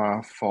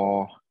R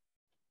for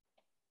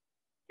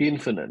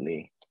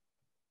infinitely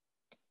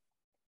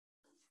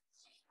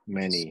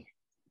many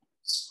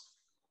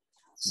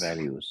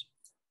values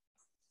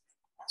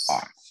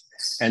R.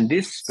 And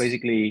this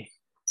basically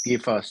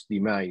gives us the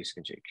Demai's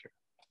conjecture,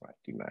 right?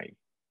 Demai.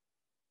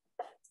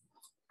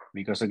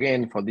 Because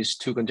again, for these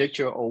two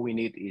conjecture, all we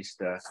need is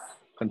the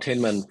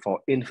containment for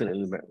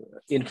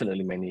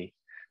infinitely many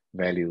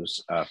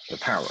values of the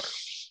power.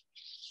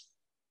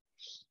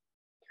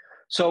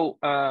 So,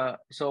 a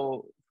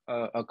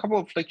couple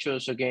of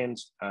lectures again,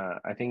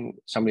 I think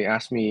somebody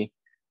asked me,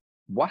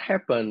 what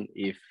happened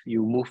if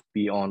you move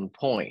beyond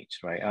points,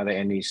 right? Are there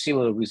any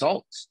similar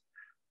results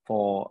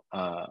for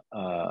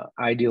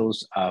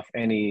ideals of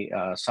any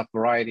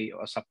subvariety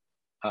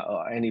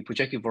or any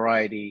projective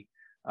variety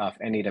of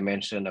any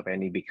dimension of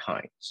any big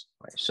kinds,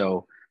 right?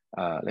 So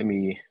let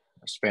me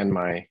spend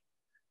my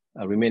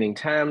remaining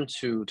time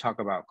to talk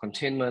about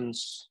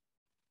containments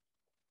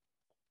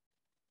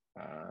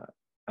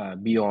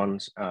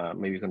beyond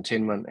maybe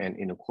containment and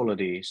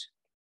inequalities.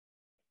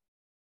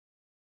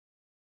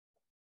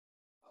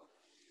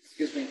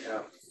 Excuse me,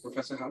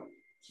 Professor Hao?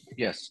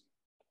 Yes.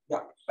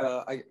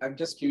 Yeah, I'm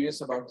just curious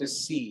about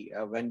this C.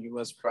 When you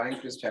was trying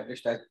to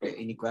establish that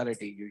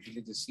inequality,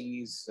 usually the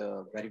C is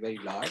very, very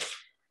large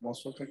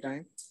most of the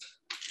time.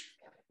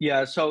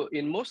 Yeah, so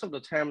in most of the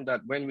time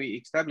that when we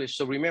establish,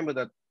 so remember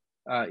that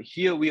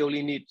here we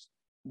only need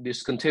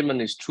this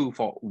containment is true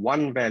for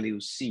one value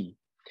C.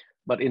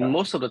 But in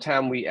most of the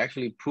time, we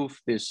actually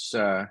prove this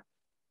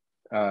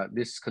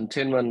this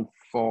containment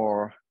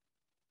for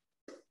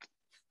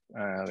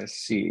let's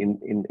see.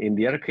 In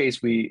the other case,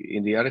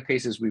 in the other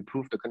cases we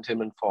prove the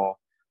containment for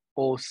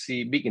all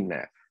C big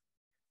enough.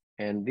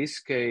 And this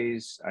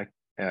case,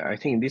 I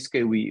think in this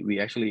case we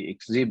actually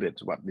exhibit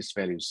what this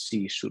value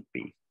C should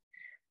be.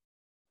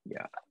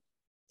 Yeah.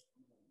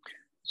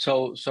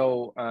 So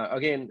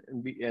again,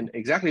 and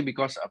exactly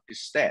because of these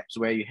steps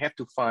where you have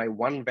to find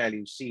one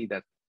value C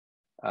that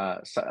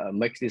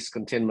makes this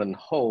containment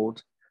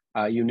hold,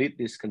 you need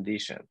these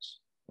conditions,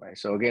 right?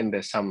 So again,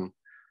 there's some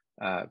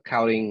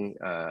counting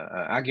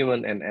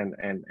argument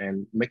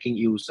and making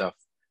use of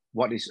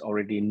what is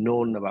already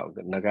known about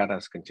the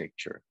Nagata's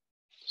conjecture.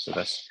 So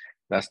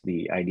that's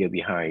the idea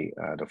behind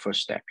the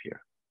first step here.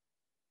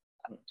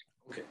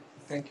 Okay,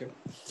 thank you.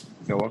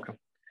 You're welcome.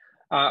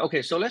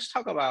 Okay, so let's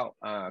talk about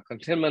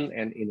containment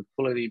and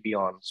inequality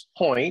beyond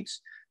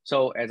points.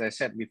 So as I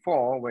said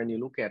before, when you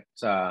look at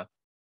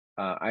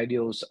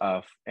ideals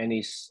of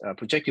any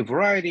projective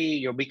variety,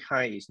 your big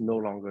high is no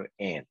longer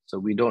n. So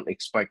we don't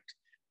expect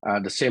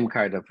the same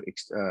kind of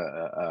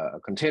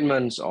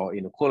containments or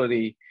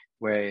inequality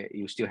where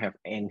you still have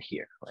n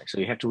here, right? So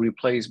you have to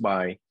replace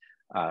by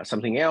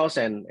something else,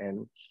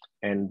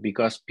 and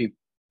because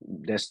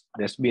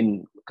there's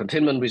been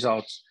containment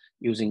results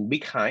using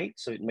big height,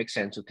 so it makes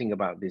sense to think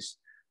about this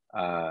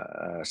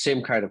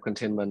same kind of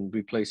containment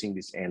replacing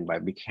this n by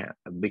big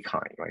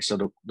height, right?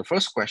 So the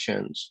first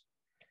questions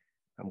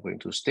I'm going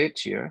to state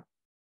here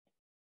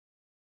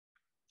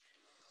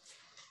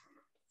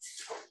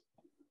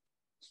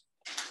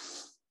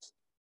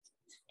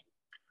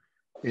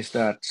is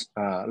that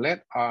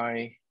let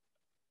I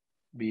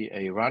be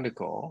a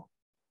radical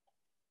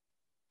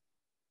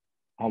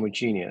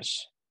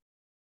homogeneous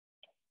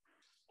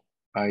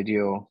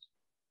ideal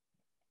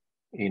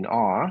in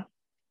R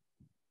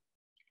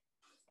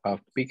of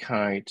big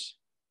height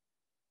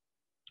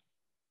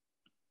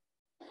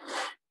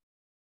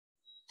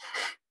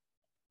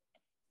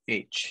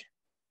H.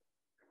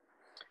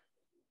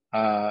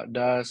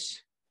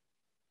 Does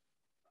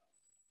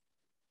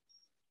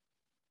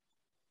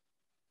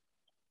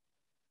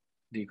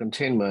the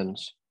containment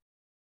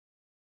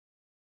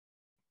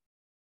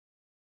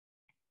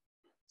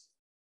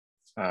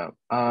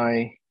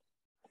I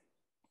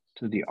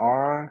to the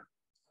R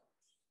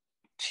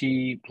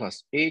T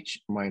plus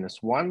H minus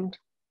 1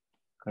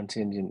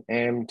 contained in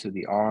M to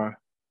the R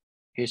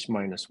H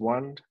minus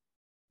 1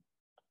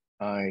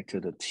 I to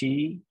the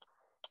T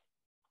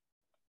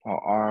or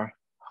R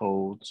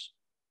holds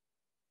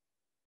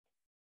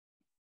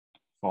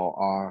for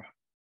R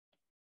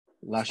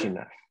large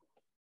enough.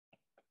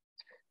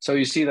 So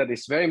you see that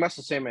it's very much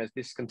the same as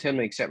this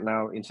containment, except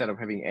now instead of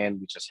having n,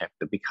 we just have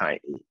the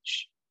behind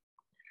h.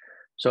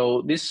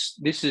 So this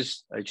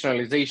is a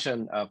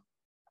generalization of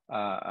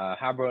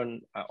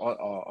Habermas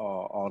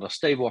or the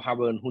stable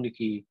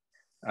Habermas-Hunicke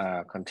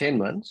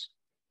containments.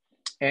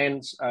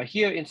 And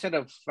here, instead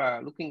of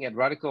looking at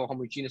radical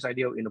homogeneous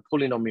ideal in a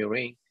polynomial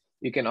ring,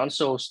 you can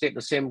also state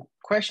the same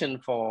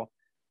question for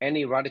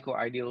any radical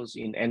ideals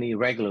in any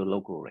regular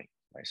local ring.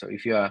 Right? So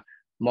if you are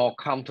more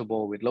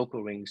comfortable with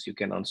local rings, you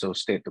can also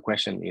state the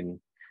question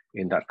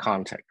in that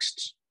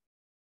context.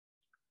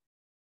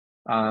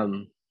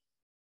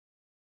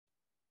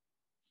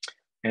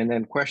 And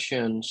then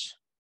questions,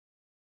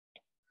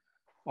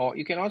 or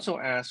you can also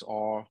ask,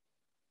 or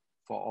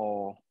for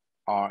all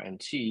R and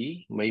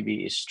T,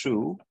 maybe it's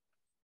true,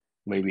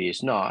 maybe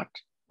it's not,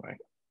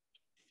 right?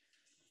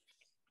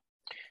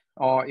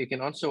 Or you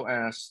can also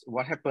ask,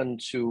 what happened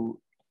to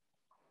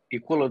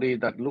equality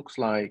that looks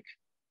like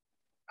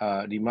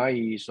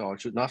Demai's or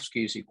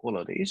Chudnovsky's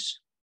equalities?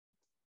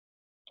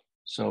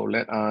 So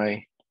let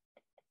I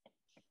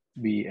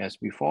be as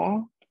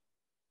before.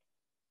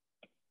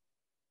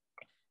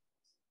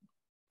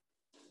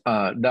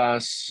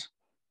 Does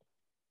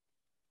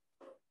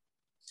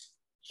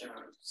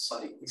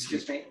sorry,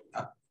 excuse me.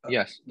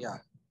 Yes. Yeah.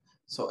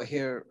 So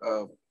here,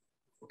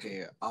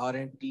 okay, R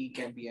and T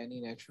can be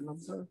any natural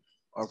number,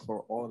 or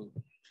for all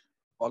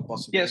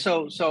possible. Yeah.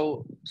 So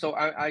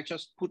I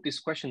just put this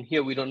question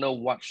here. We don't know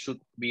what should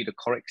be the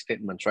correct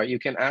statements, right? You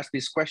can ask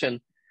this question: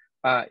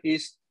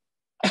 is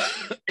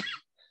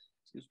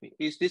excuse me,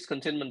 is this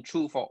containment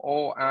true for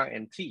all R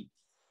and T?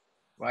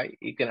 Right?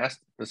 You can ask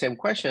the same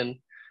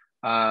question.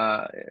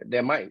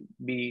 There might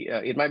be,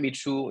 it might be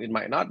true, it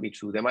might not be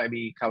true. There might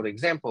be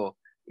counterexample.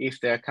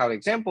 If they're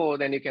counterexample,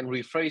 then you can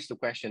rephrase the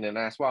question and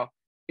ask, well,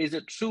 is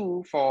it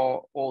true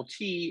for all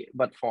T,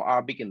 but for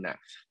R big enough,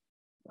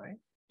 right?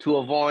 To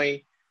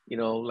avoid, you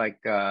know, like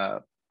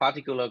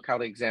particular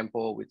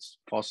counterexample with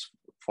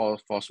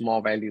for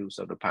small values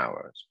of the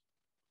powers,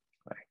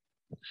 right?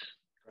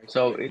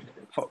 So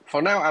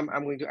for now,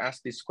 I'm going to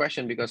ask this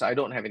question because I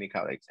don't have any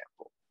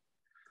counterexample.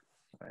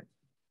 Right.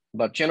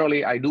 But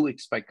generally, I do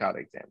expect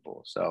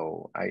counterexample.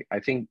 So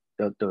I think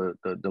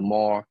the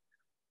more,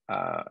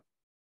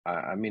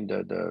 I mean,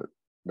 the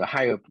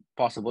higher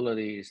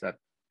possibility is that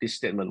this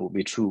statement will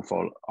be true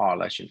for R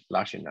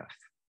large enough.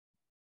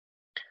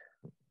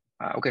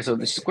 Okay, so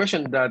this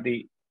question that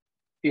the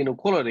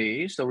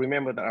inequalities, so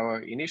remember that our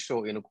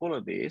initial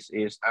inequalities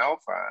is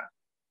alpha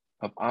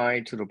of I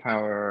to the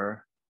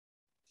power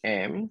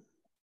m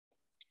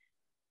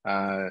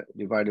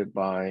divided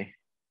by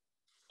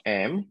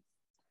m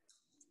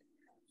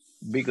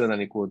bigger than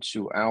or equal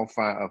to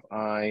alpha of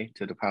I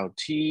to the power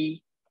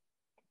t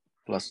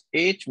plus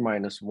h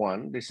minus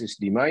 1. This is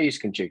Demai's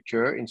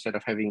conjecture. Instead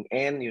of having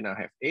n, you now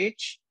have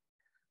h.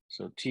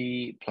 So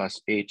t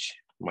plus h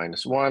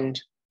minus 1.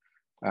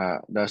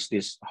 Does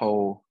this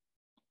hold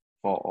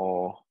for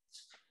all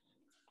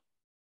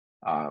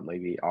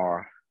maybe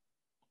R,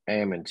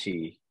 m, and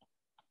t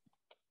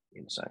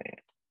inside it?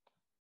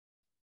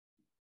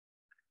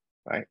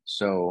 Right,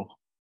 so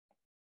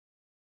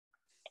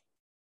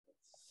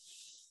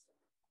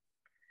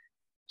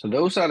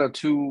those are the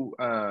two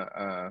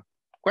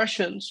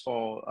questions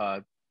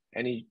for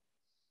any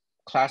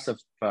class of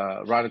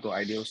radical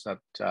ideals that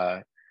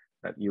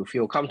that you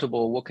feel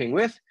comfortable working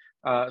with.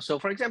 So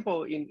for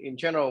example, in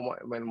general,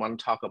 when one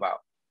talk about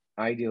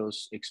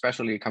ideals,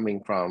 especially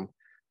coming from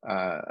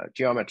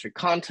geometric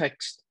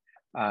context,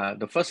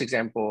 the first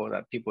example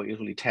that people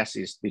usually test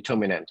is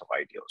determinant of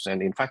ideals.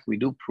 And in fact, we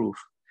do prove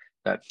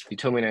that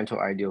determinant of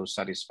ideals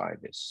satisfy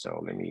this.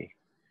 So let me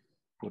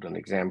put an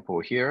example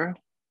here.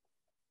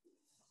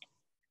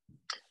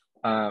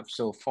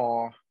 So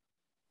for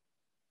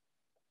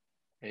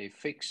a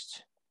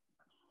fixed,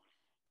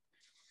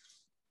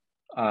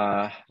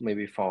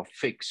 maybe for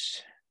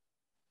fixed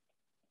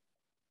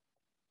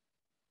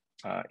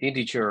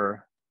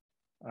integer,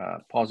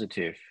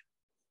 positive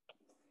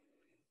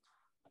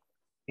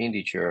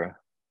integer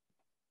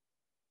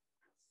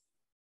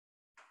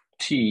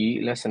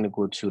t less than or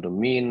equal to the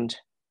mean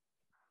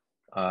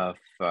of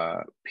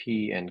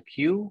p and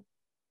q,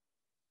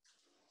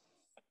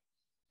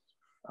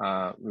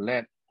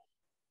 let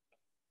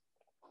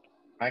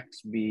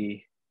X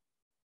be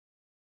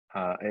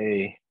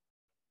a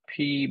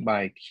P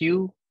by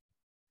Q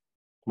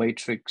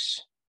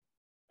matrix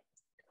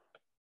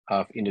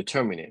of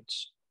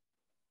indeterminates.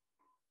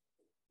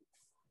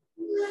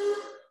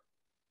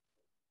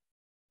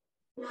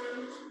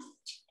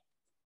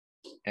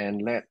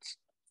 And let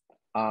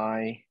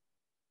I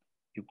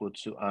equal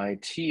to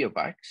IT of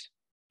X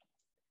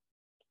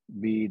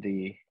be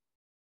the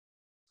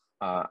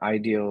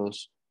ideal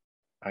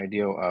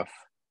of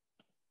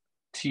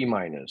T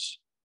minus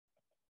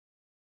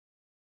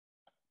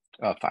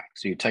of X.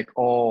 So you take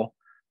all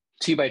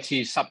T by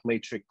T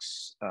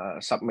submatrices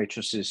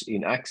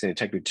in X and you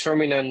take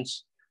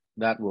determinants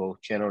that will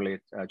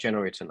generate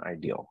an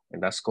ideal.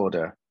 And that's called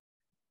a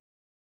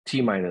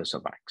T minus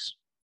of X.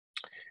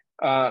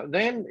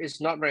 Then it's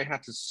not very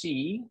hard to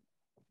see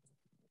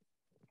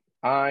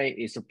I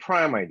is a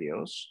prime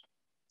ideals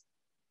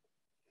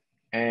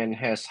and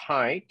has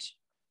height.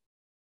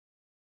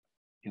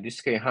 In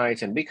this case,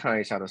 heights and big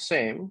heights are the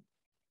same,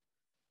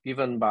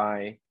 given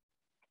by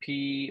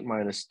P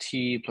minus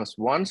T plus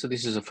 1. So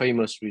this is a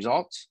famous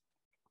result.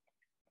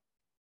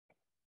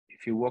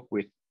 If you work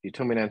with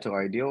determinantal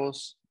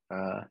ideals,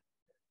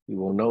 you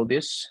will know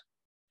this.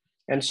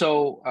 And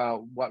so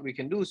what we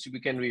can do is we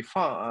can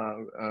verify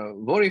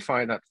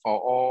that for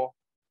all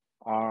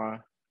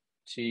R,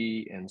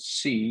 T, and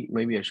C.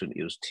 Maybe I should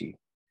use T.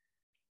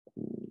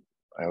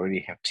 I already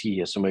have T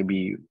here, so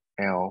maybe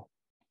L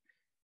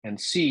and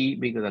C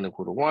bigger than or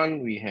equal to 1.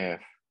 We have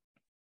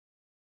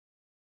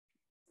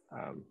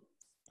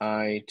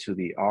I to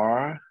the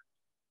R,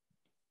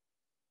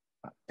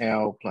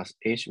 L plus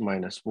H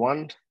minus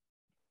 1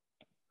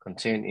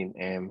 contained in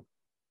M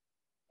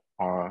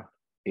R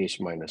H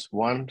minus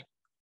 1,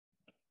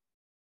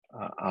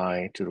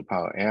 I to the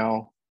power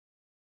L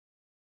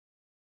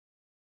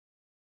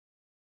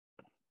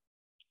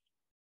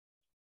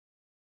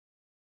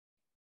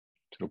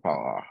to the power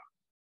R.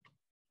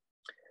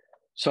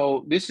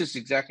 So this is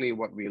exactly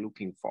what we're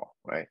looking for,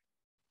 right?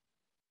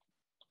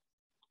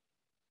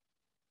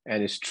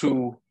 And it's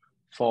true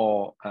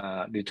for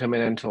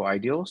determinantal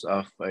ideals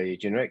of a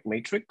generic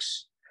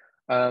matrix.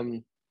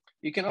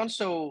 You can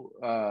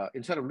also,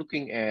 instead of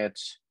looking at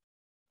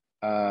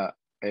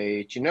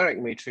a generic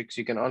matrix,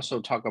 you can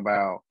also talk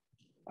about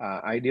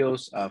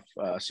ideals of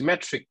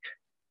symmetric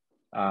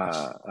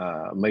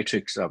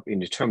matrix of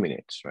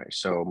indeterminates, right?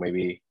 So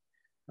maybe,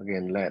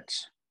 again,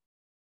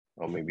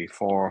 or maybe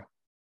for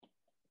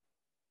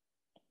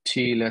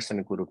T less than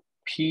or equal to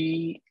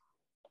P,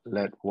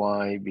 let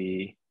Y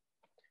be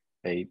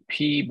a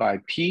P by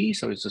P,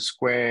 so it's a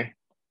square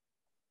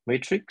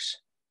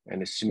matrix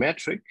and a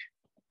symmetric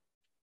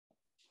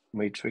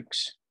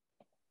matrix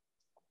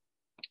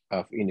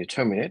of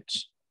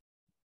indeterminates.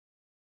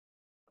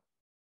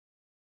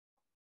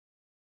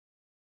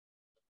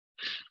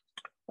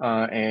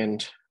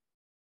 And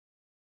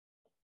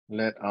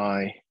let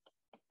I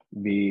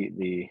be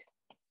the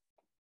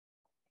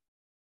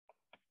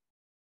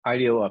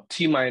ideal of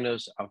T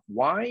minus of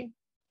Y.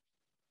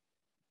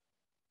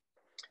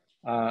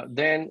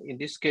 Then in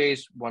this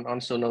case, one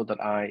also knows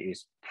that I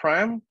is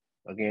prime.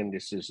 Again,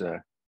 this is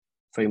a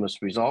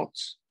famous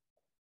results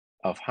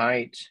of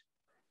height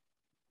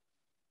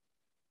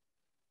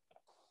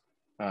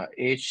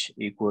H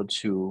equal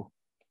to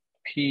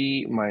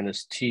P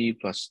minus T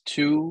plus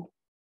 2,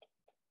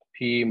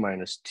 P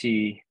minus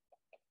T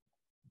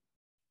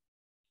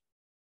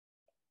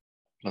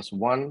plus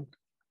 1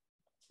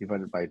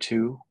 divided by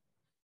 2.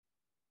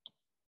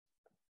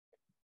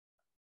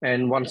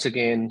 And once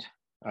again,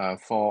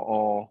 for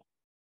all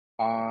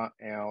R,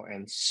 L,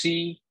 and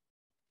C,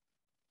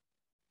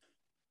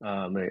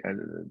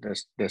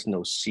 there's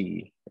no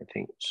C, I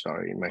think.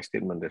 Sorry, in my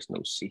statement, there's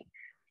no C.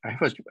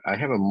 I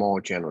have a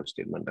more general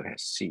statement that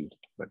has C,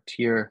 but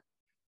here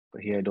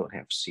I don't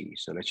have C.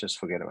 So let's just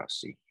forget about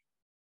C.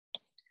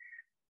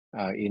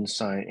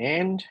 Inside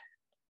and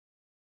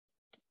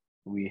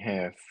we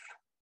have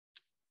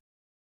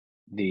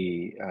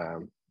the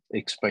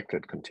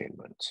expected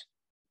containment.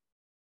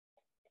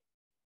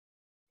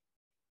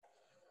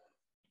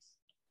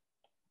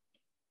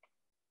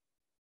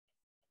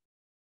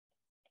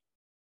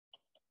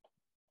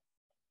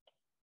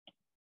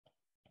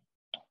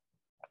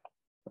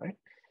 Right.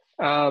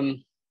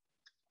 And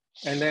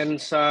then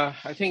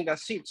I think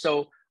that's it.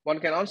 So one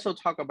can also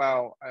talk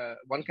about,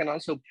 one can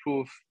also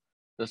prove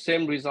the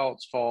same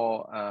results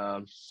for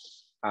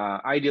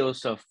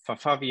ideals of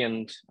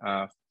Fafavian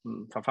of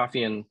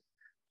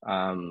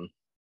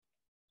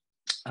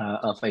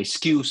a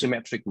skew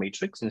symmetric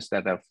matrix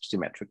instead of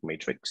symmetric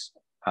matrix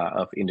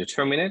of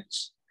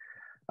indeterminates.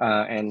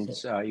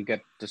 You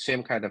get the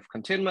same kind of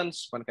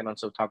containments. One can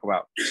also talk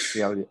about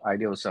the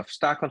ideals of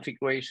star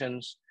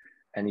configurations,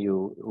 and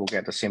you will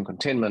get the same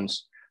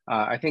containments.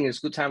 I think it's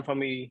good time for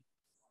me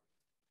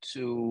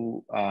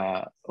to,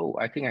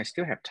 I think I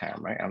still have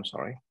time, right? I'm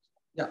sorry.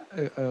 Yeah,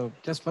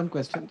 just one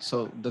question.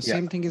 So the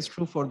same thing is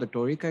true for the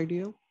toric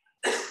ideal?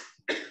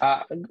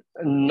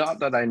 Not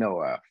that I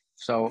know of.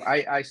 So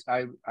I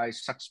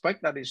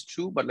suspect that is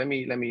true, but let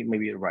me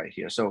maybe write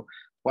here. So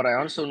what I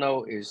also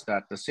know is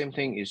that the same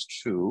thing is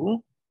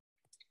true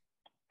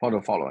for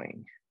the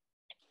following.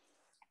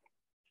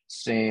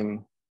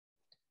 Same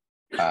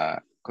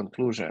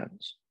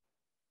conclusions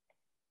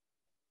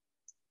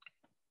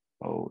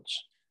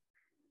holds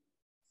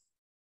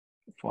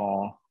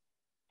for,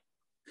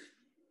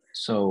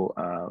 so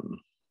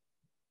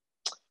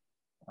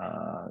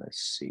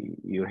let's see,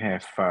 you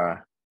have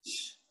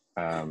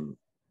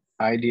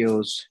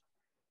ideals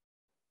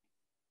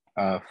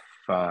of,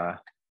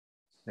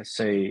 let's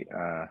say,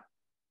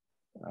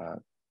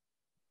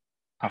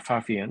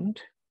 Fafavian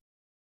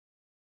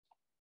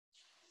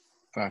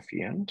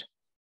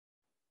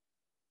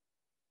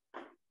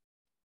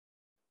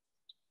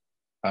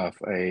of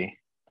a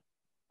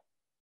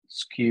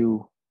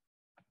skew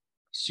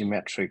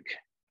symmetric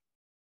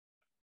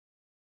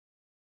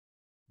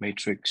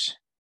matrix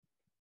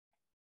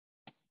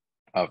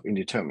of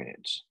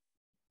indeterminates.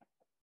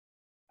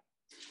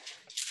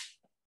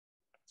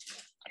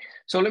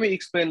 So let me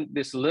explain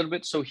this a little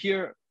bit. So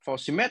here for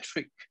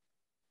symmetric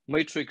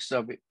matrix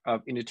of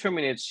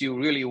indeterminates, you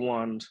really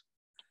want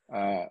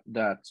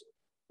that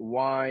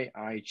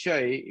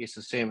Yij is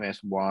the same as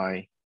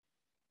Yji,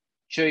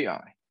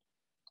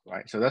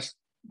 right? So that's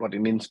what it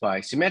means by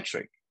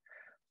symmetric.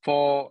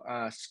 For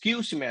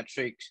skew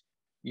symmetric,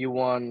 you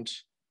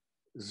want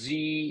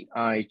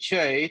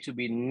Zij to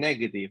be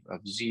negative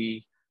of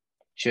Zji,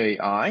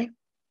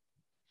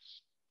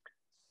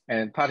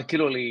 and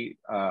particularly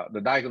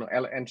the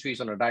diagonal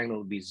entries on the diagonal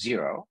will be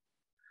 0.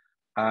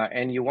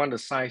 And you want the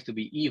size to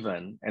be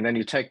even, and then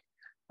you take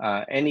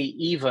any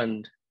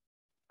even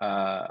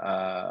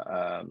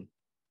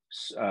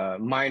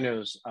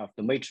minors of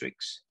the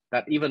matrix,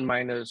 that even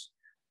minors,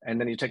 and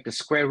then you take the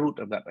square root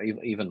of that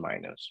even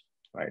minors,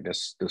 right?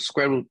 The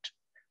square root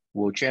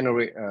will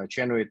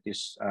generate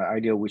this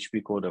ideal, which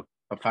we call the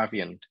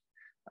Papavian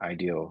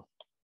ideal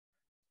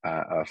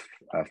of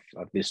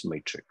this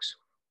matrix.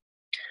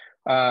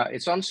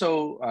 It's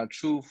also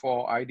true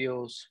for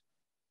ideals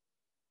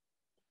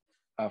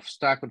of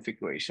star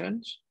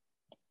configurations.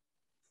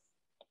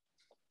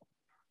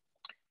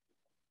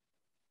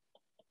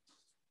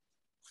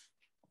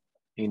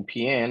 In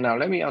PN. Now,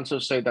 let me also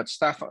say that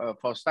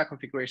for star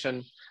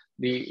configuration,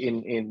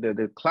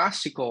 the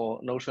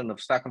classical notion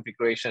of star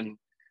configuration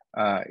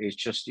is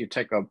just you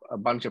take a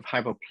bunch of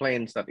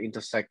hyperplanes that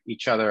intersect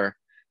each other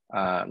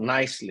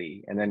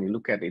nicely, and then you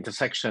look at the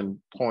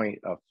intersection point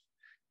of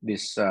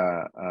these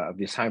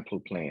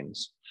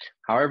hyperplanes.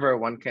 However,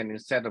 one can,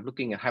 instead of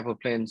looking at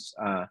hyperplanes,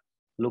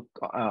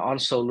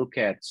 also look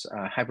at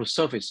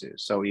hypersurfaces.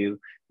 So you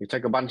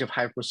take a bunch of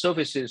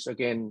hypersurfaces,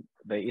 again,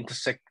 they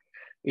intersect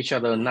each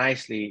other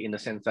nicely in the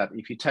sense that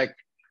if you take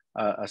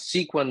a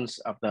sequence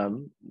of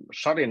them,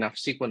 short enough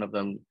sequence of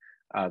them,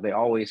 they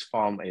always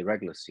form a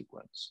regular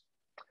sequence,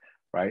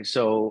 right?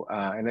 So,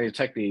 and then you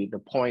take the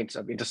points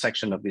of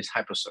intersection of these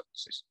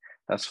hypersurfaces.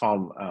 That's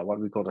form what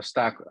we call the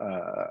star,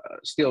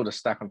 still the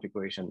star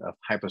configuration of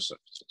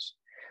hypersurfaces.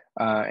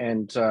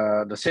 And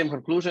the same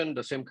conclusion,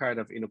 the same kind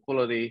of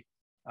inequality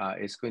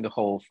is going to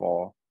hold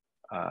for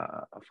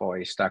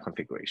a star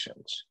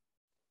configurations.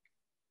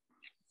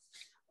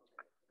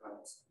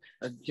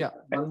 Yeah,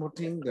 one more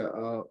thing.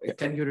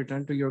 Can you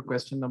return to your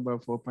question number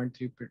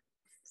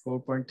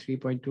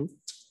 4.3.2?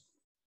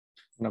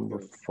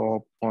 Number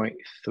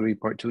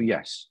 4.3.2,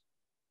 yes.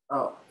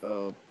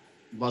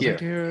 Wasn't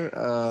here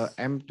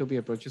M to be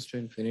approaches to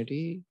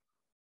infinity?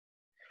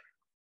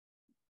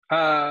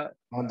 On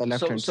the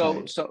left-hand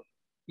side.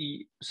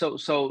 So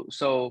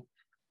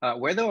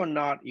whether or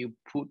not you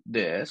put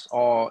this,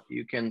 or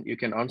you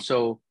can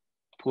also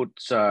put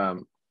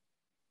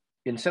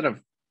instead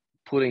of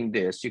putting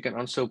this, you can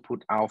also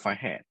put alpha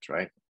hat,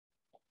 right?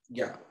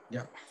 Yeah,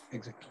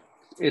 exactly.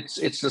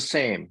 It's the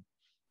same.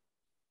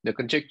 The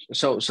conjecture.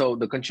 So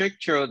the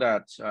conjecture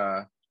that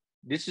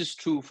this is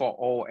true for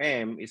all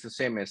M is the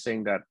same as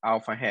saying that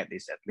alpha hat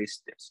is at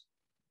least this.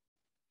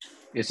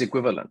 It's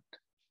equivalent.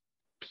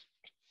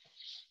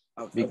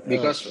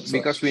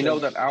 Because we know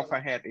that alpha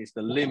hat is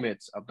the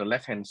limits of the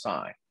left-hand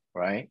side,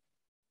 right?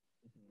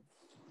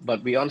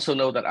 But we also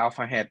know that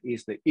alpha hat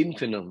is the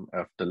infimum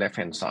of the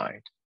left-hand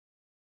side.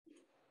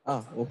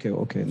 Ah,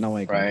 okay. Now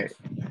I got right. it.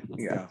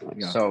 Yeah.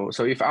 Yeah. So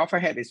if alpha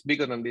hat is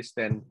bigger than this,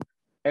 then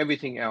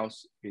everything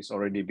else is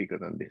already bigger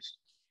than this.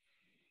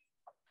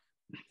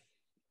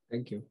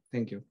 Thank you.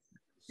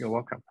 You're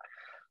welcome.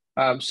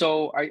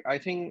 So I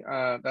think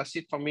that's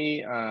it for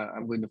me.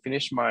 I'm going to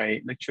finish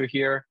my lecture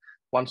here.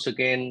 Once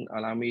again,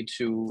 allow me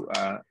to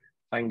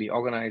thank the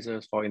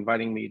organizers for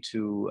inviting me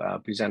to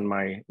present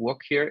my work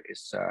here.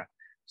 It's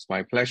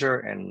my pleasure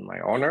and my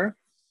honor.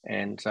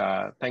 And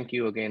thank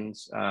you again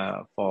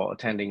for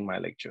attending my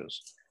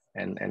lectures.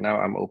 And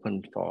now I'm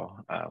open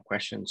for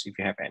questions if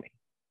you have any.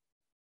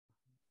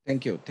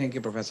 Thank you,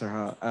 Professor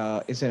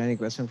Ha. Is there any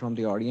question from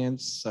the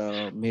audience?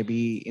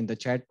 Maybe in the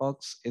chat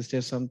box, is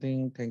there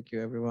something? Thank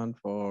you everyone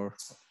for,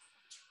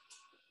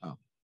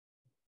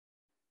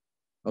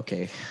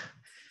 okay.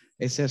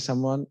 Is there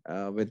someone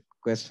with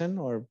question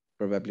or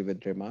probably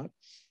with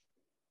remarks?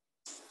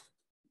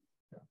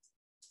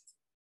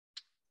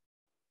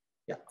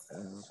 Yeah,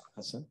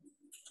 Hassan.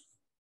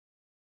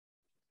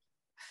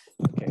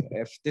 Okay,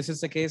 if this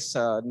is the case,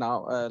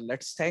 now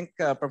let's thank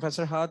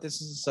Professor Ha.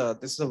 This is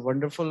a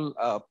wonderful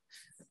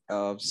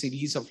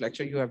series of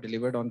lecture you have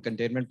delivered on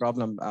containment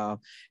problem.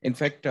 In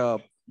fact,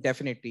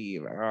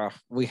 definitely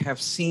we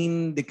have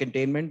seen the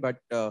containment, but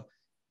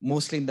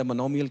mostly in the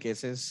monomial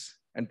cases,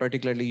 and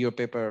particularly your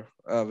paper,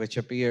 which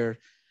appear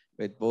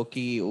with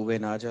Boki, Uwe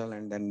Najal,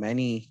 and then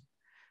many,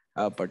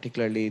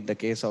 particularly the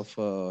case of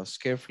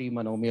scare-free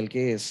monomial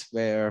case,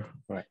 where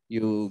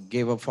you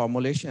gave a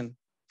formulation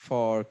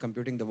for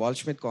computing the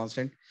Waldschmidt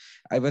constant.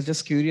 I was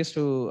just curious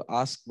to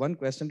ask one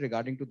question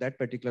regarding to that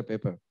particular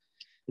paper.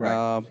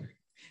 Right.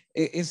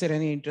 Is there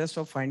any interest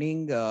of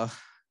finding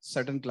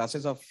certain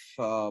classes of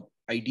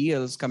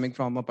ideals coming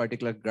from a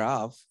particular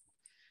graph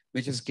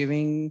which is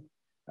giving,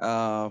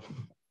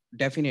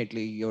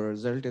 definitely your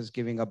result is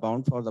giving a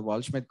bound for the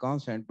Waldschmidt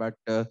constant, but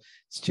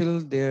still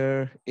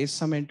there is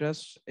some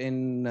interest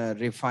in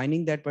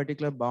refining that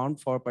particular bound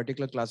for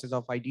particular classes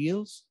of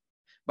ideals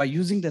by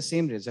using the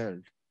same result.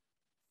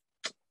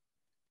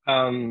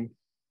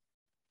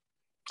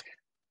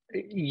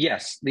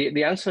 Yes,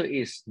 the answer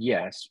is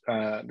yes.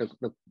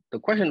 The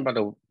question about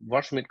the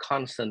Waldschmidt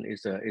constant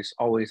is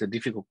always a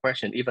difficult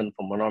question, even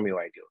for monomial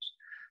ideals.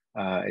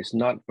 It's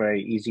not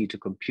very easy to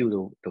compute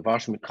the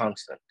Waldschmidt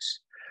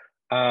constants.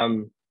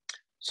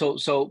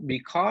 So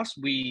because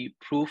we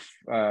prove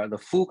the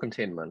full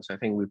containments, I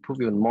think we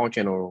prove even more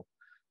general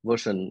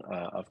version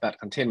of that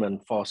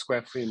containment for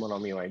square-free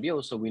monomial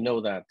ideals. So we know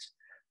that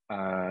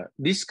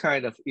this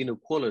kind of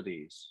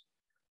inequalities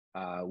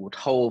would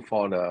hold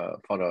for the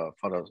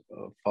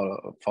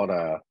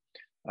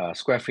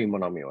square-free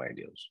monomial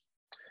ideals.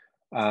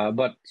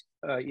 But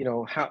you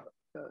know how.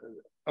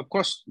 Of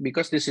course,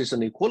 because this is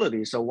an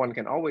equality, so one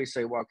can always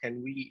say, well,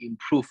 can we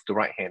improve the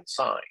right-hand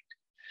side?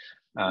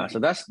 So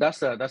that's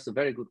a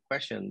very good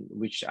question,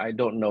 which I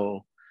don't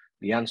know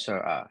the answer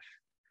of.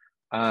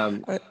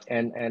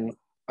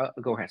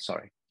 Go ahead.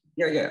 Sorry.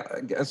 Yeah.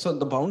 So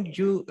the bound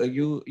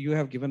you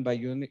have given by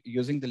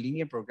using the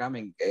linear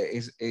programming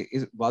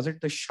was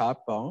it the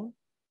sharp bound?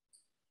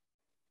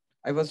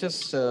 I was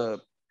just using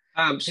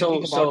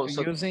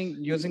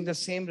the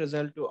same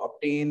result to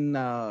obtain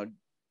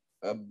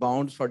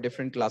bounds for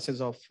different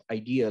classes of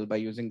ideal by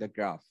using the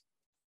graph.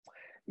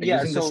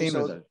 Using the same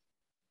result.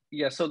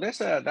 Yeah, so that's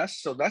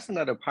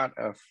another part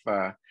of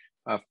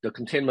the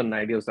containment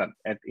ideals that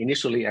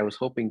initially I was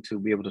hoping to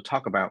be able to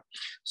talk about.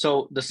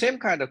 So the same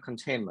kind of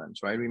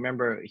containments, right?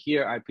 Remember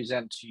here I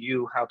present to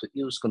you how to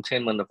use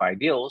containment of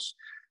ideals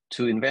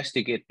to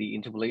investigate the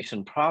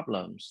interpolation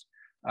problems,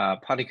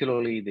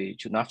 particularly the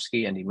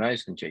Chudnovsky and the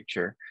Imais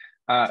conjecture.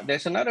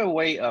 There's another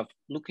way of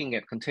looking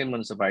at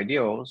containments of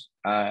ideals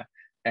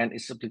and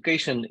its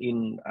application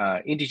in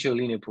integer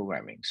linear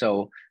programming.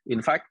 So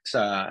in fact,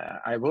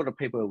 I wrote a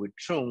paper with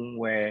Chung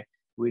where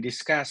we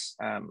discuss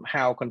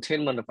how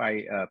containment of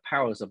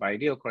powers of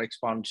ideal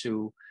correspond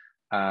to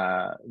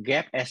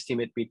gap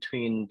estimate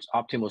between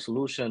optimal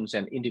solutions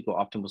and integral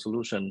optimal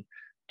solution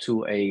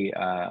to a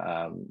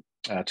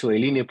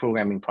linear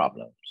programming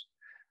problems.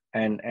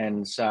 And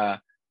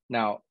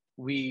now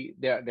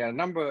there are a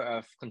number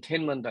of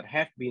containment that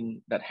have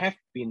been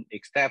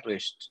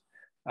established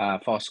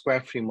for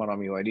square-free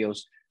monomial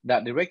ideals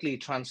that directly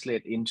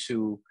translate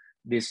into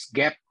this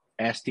gap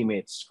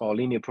estimates for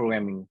linear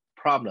programming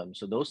problems.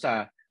 So those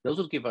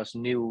will give us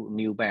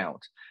new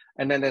bounds.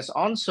 And then there's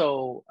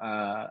also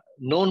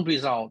known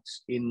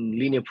results in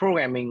linear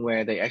programming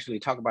where they actually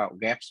talk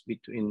about gaps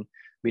between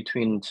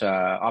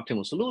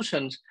optimal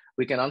solutions.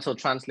 We can also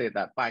translate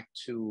that back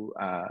to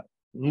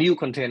new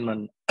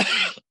containment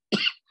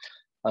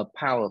of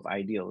power of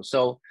ideals.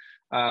 So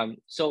far,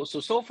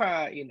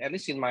 at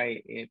least in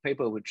my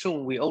paper with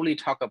Chung, we only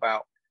talk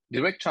about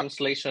direct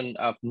translation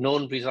of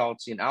known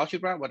results in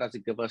algebra. What does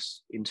it give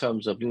us in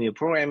terms of linear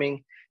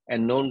programming,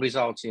 and known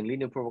results in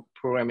linear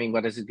programming?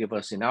 What does it give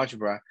us in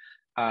algebra?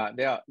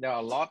 There are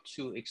a lot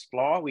to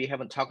explore. We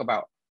haven't talked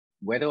about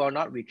whether or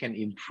not we can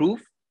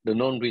improve the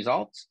known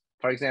results.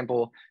 For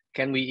example,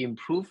 can we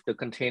improve the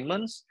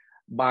containments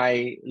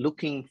by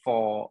looking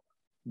for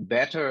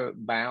better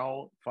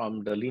bound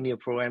from the linear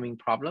programming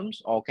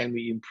problems, or can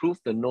we improve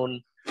the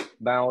known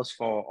bounds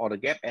or the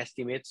gap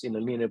estimates in the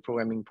linear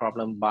programming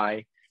problem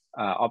by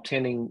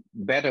obtaining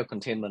better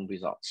containment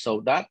results?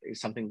 So that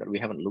is something that we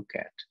haven't looked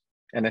at,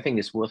 and I think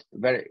it's worth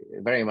very,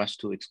 very much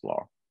to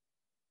explore.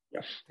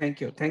 Yeah, thank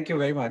you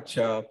very much.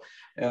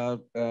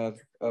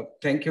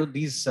 Thank you.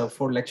 These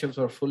 4 lectures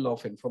were full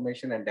of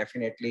information, and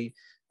definitely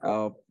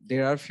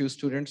there are few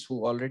students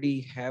who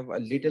already have a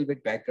little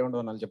bit background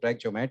on algebraic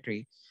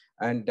geometry.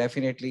 And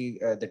definitely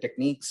the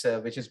techniques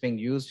which is being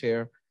used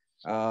here,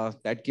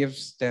 that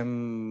gives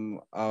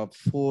them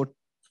 4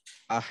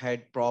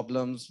 ahead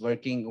problems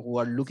who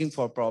are looking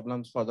for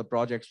problems for the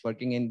projects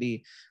working in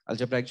the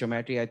algebraic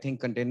geometry. I think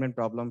containment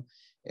problem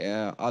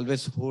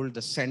always hold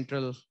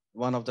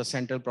one of the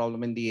central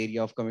problem in the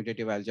area of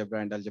commutative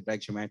algebra and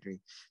algebraic geometry.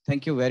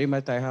 Thank you very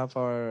much, Tai Huy Ha,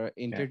 for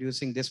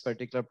introducing this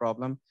particular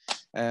problem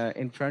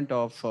in front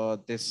of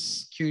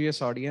this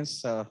curious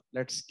audience.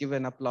 Let's give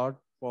an applause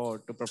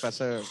to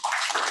Professor.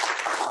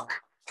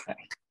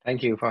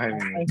 Thank you for having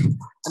me.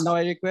 And now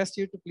I request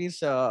you to please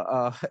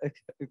stop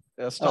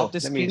the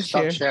screen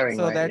share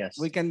so that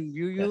we can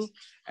view you.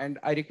 And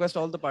I request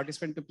all the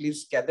participants to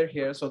please gather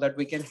here so that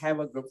we can have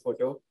a group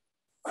photo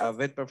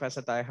with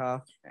Professor Tai Huy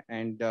Ha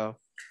and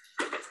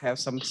have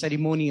some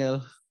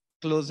ceremonial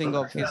closing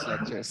of his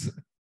lectures.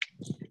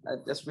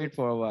 Just wait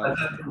for a while.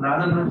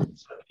 No,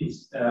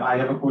 please. I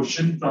have a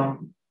question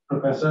from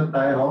Professor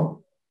Tai Huy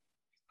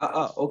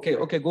Ha.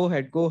 Okay, go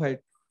ahead,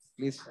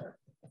 please.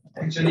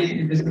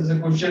 Actually, this is a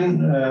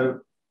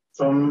question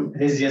from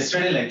his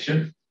yesterday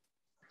lecture.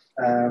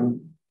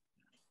 In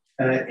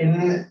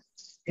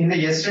the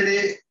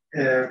yesterday,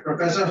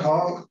 Professor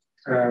Hogg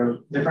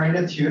defined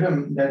a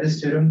theorem, that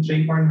is theorem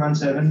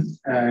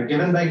 3.17,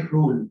 given by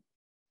Krull.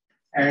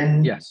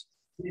 And yes,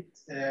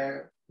 it's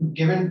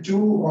given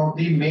two of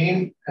the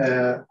main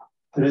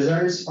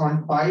results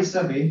on pi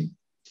survey,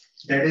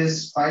 that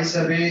is pi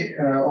survey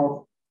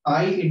of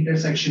I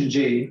intersection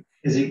j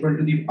is equal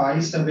to the pi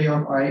survey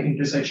of I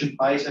intersection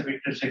pi survey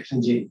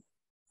intersection j.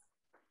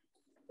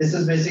 This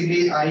is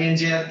basically I and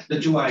j are the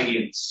two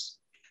ideals.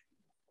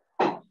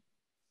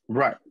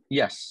 right.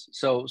 Yes.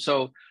 So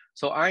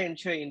I and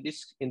j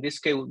in this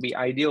case would be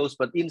ideals,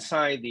 but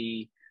inside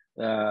the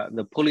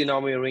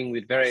polynomial ring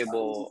with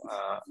variable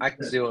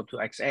x0 to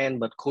xn,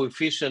 but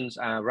coefficients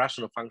are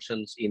rational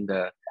functions in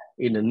the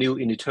new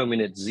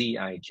indeterminate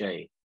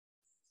zij.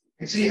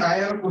 Actually, I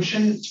have a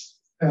question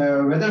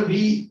whether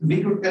we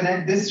could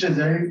connect this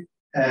result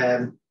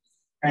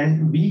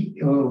and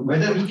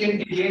whether we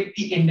can create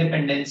the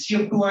independency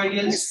of two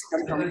ideals.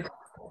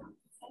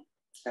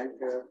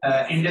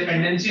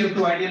 Independency of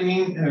two ideal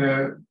mean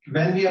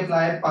when we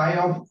apply pi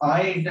of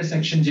I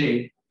intersection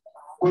j,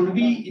 could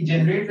we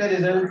generate the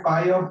result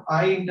pi of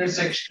I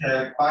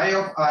intersection pi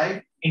of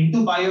I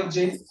into pi of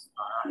j?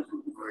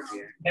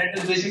 That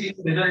is basically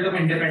the result of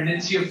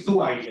independency of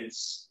two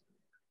ideals.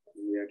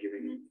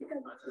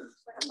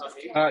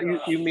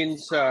 You mean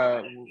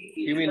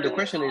the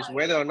question is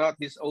whether or not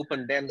this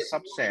open dense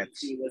subsets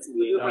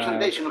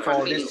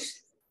for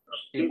this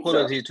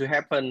equality to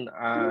happen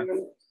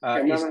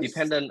is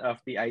dependent of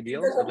the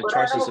ideals, of the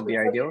choices of the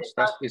ideals?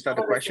 Is that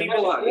the question?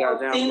 Come on.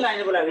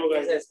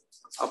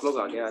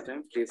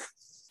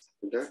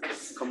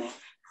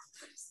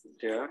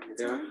 There.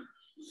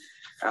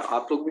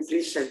 आप लोग भी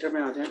please centre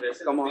में आ जाएं.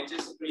 Come on.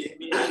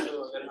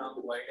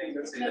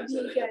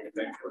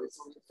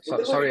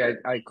 Sorry,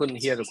 I couldn't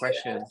hear the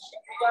question.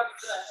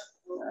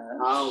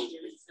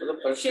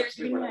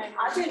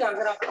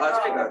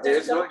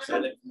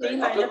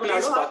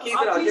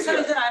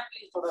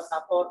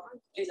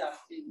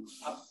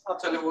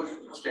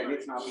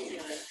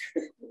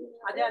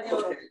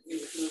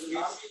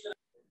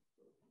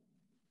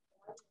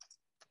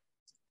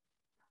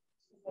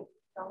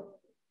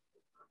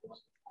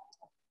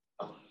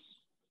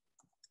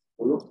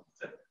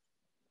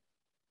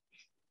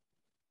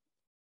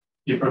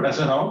 Yeah,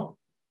 Professor How?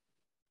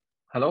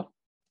 Hello?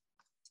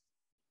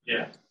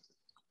 Yeah.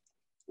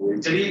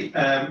 Actually,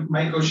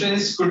 my question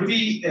is, could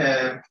we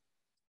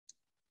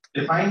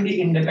define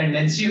the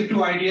independency of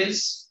two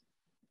ideals?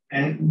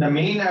 And the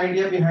main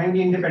idea behind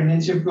the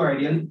independency of two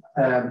ideals,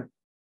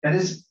 that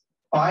is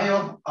pi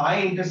of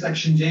I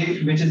intersection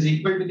j, which is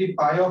equal to the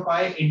pi of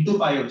I into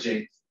pi of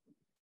j.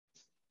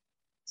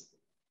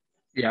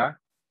 Yeah.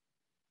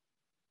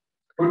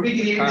 Could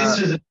we create this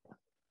result?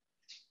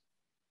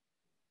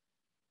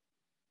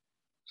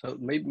 So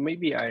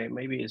maybe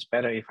it's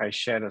better if I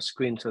share the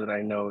screen so that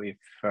I know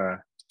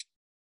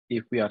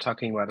if we are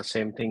talking about the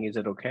same thing. Is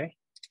it okay?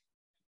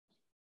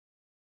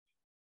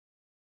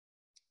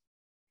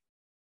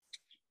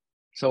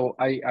 So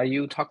are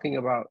you talking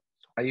about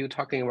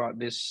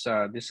this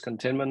this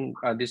containment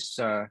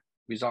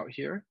result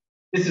here?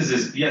 This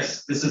is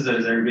the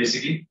result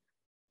basically.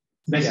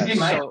 Basically,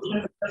 yes,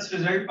 first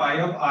result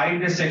pi of I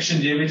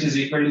intersection j, which is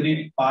equal to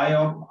the pi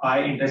of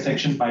I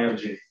intersection pi of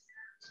j.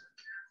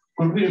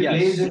 Could we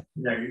replace this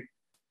result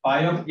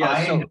pi of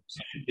I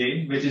intersection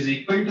j, which is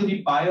equal to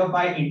the pi of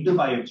I into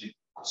pi of j,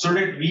 so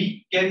that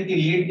we can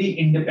create the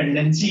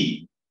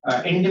independency,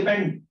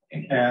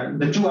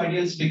 the two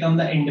ideals become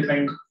the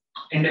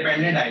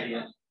independent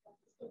idea.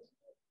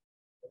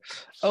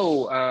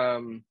 Oh,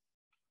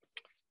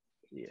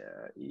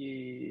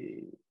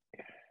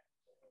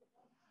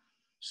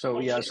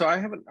 So I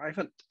haven't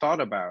thought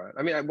about it.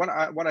 I mean,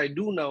 what I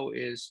do know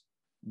is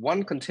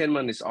one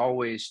containment is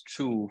always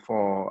true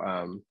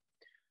for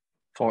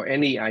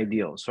any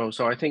ideal. So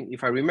I think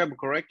if I remember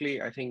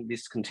correctly, I think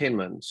this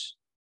containment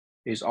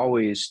is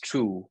always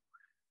true,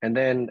 and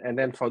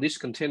then for this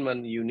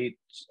containment you need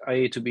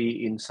A to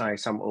be inside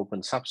some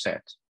open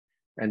subset,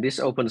 and this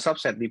open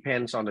subset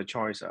depends on the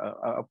choice.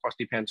 Of course,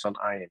 depends on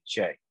I and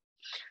j.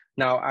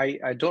 Now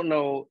I don't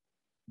know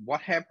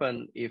what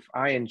happens if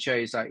I and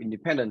j's are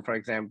independent. For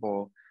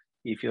example,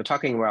 if you're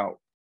talking about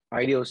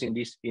ideals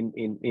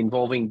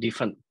involving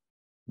different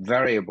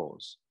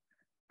variables,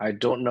 I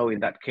don't know in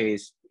that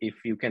case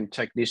if you can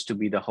check this to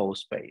be the whole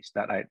space.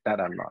 That I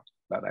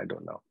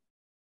don't know,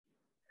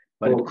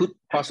 but it could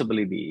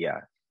possibly be.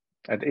 Yeah,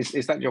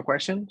 is that your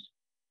question?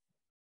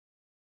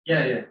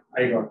 Yeah,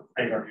 I got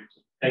it.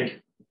 Thank you.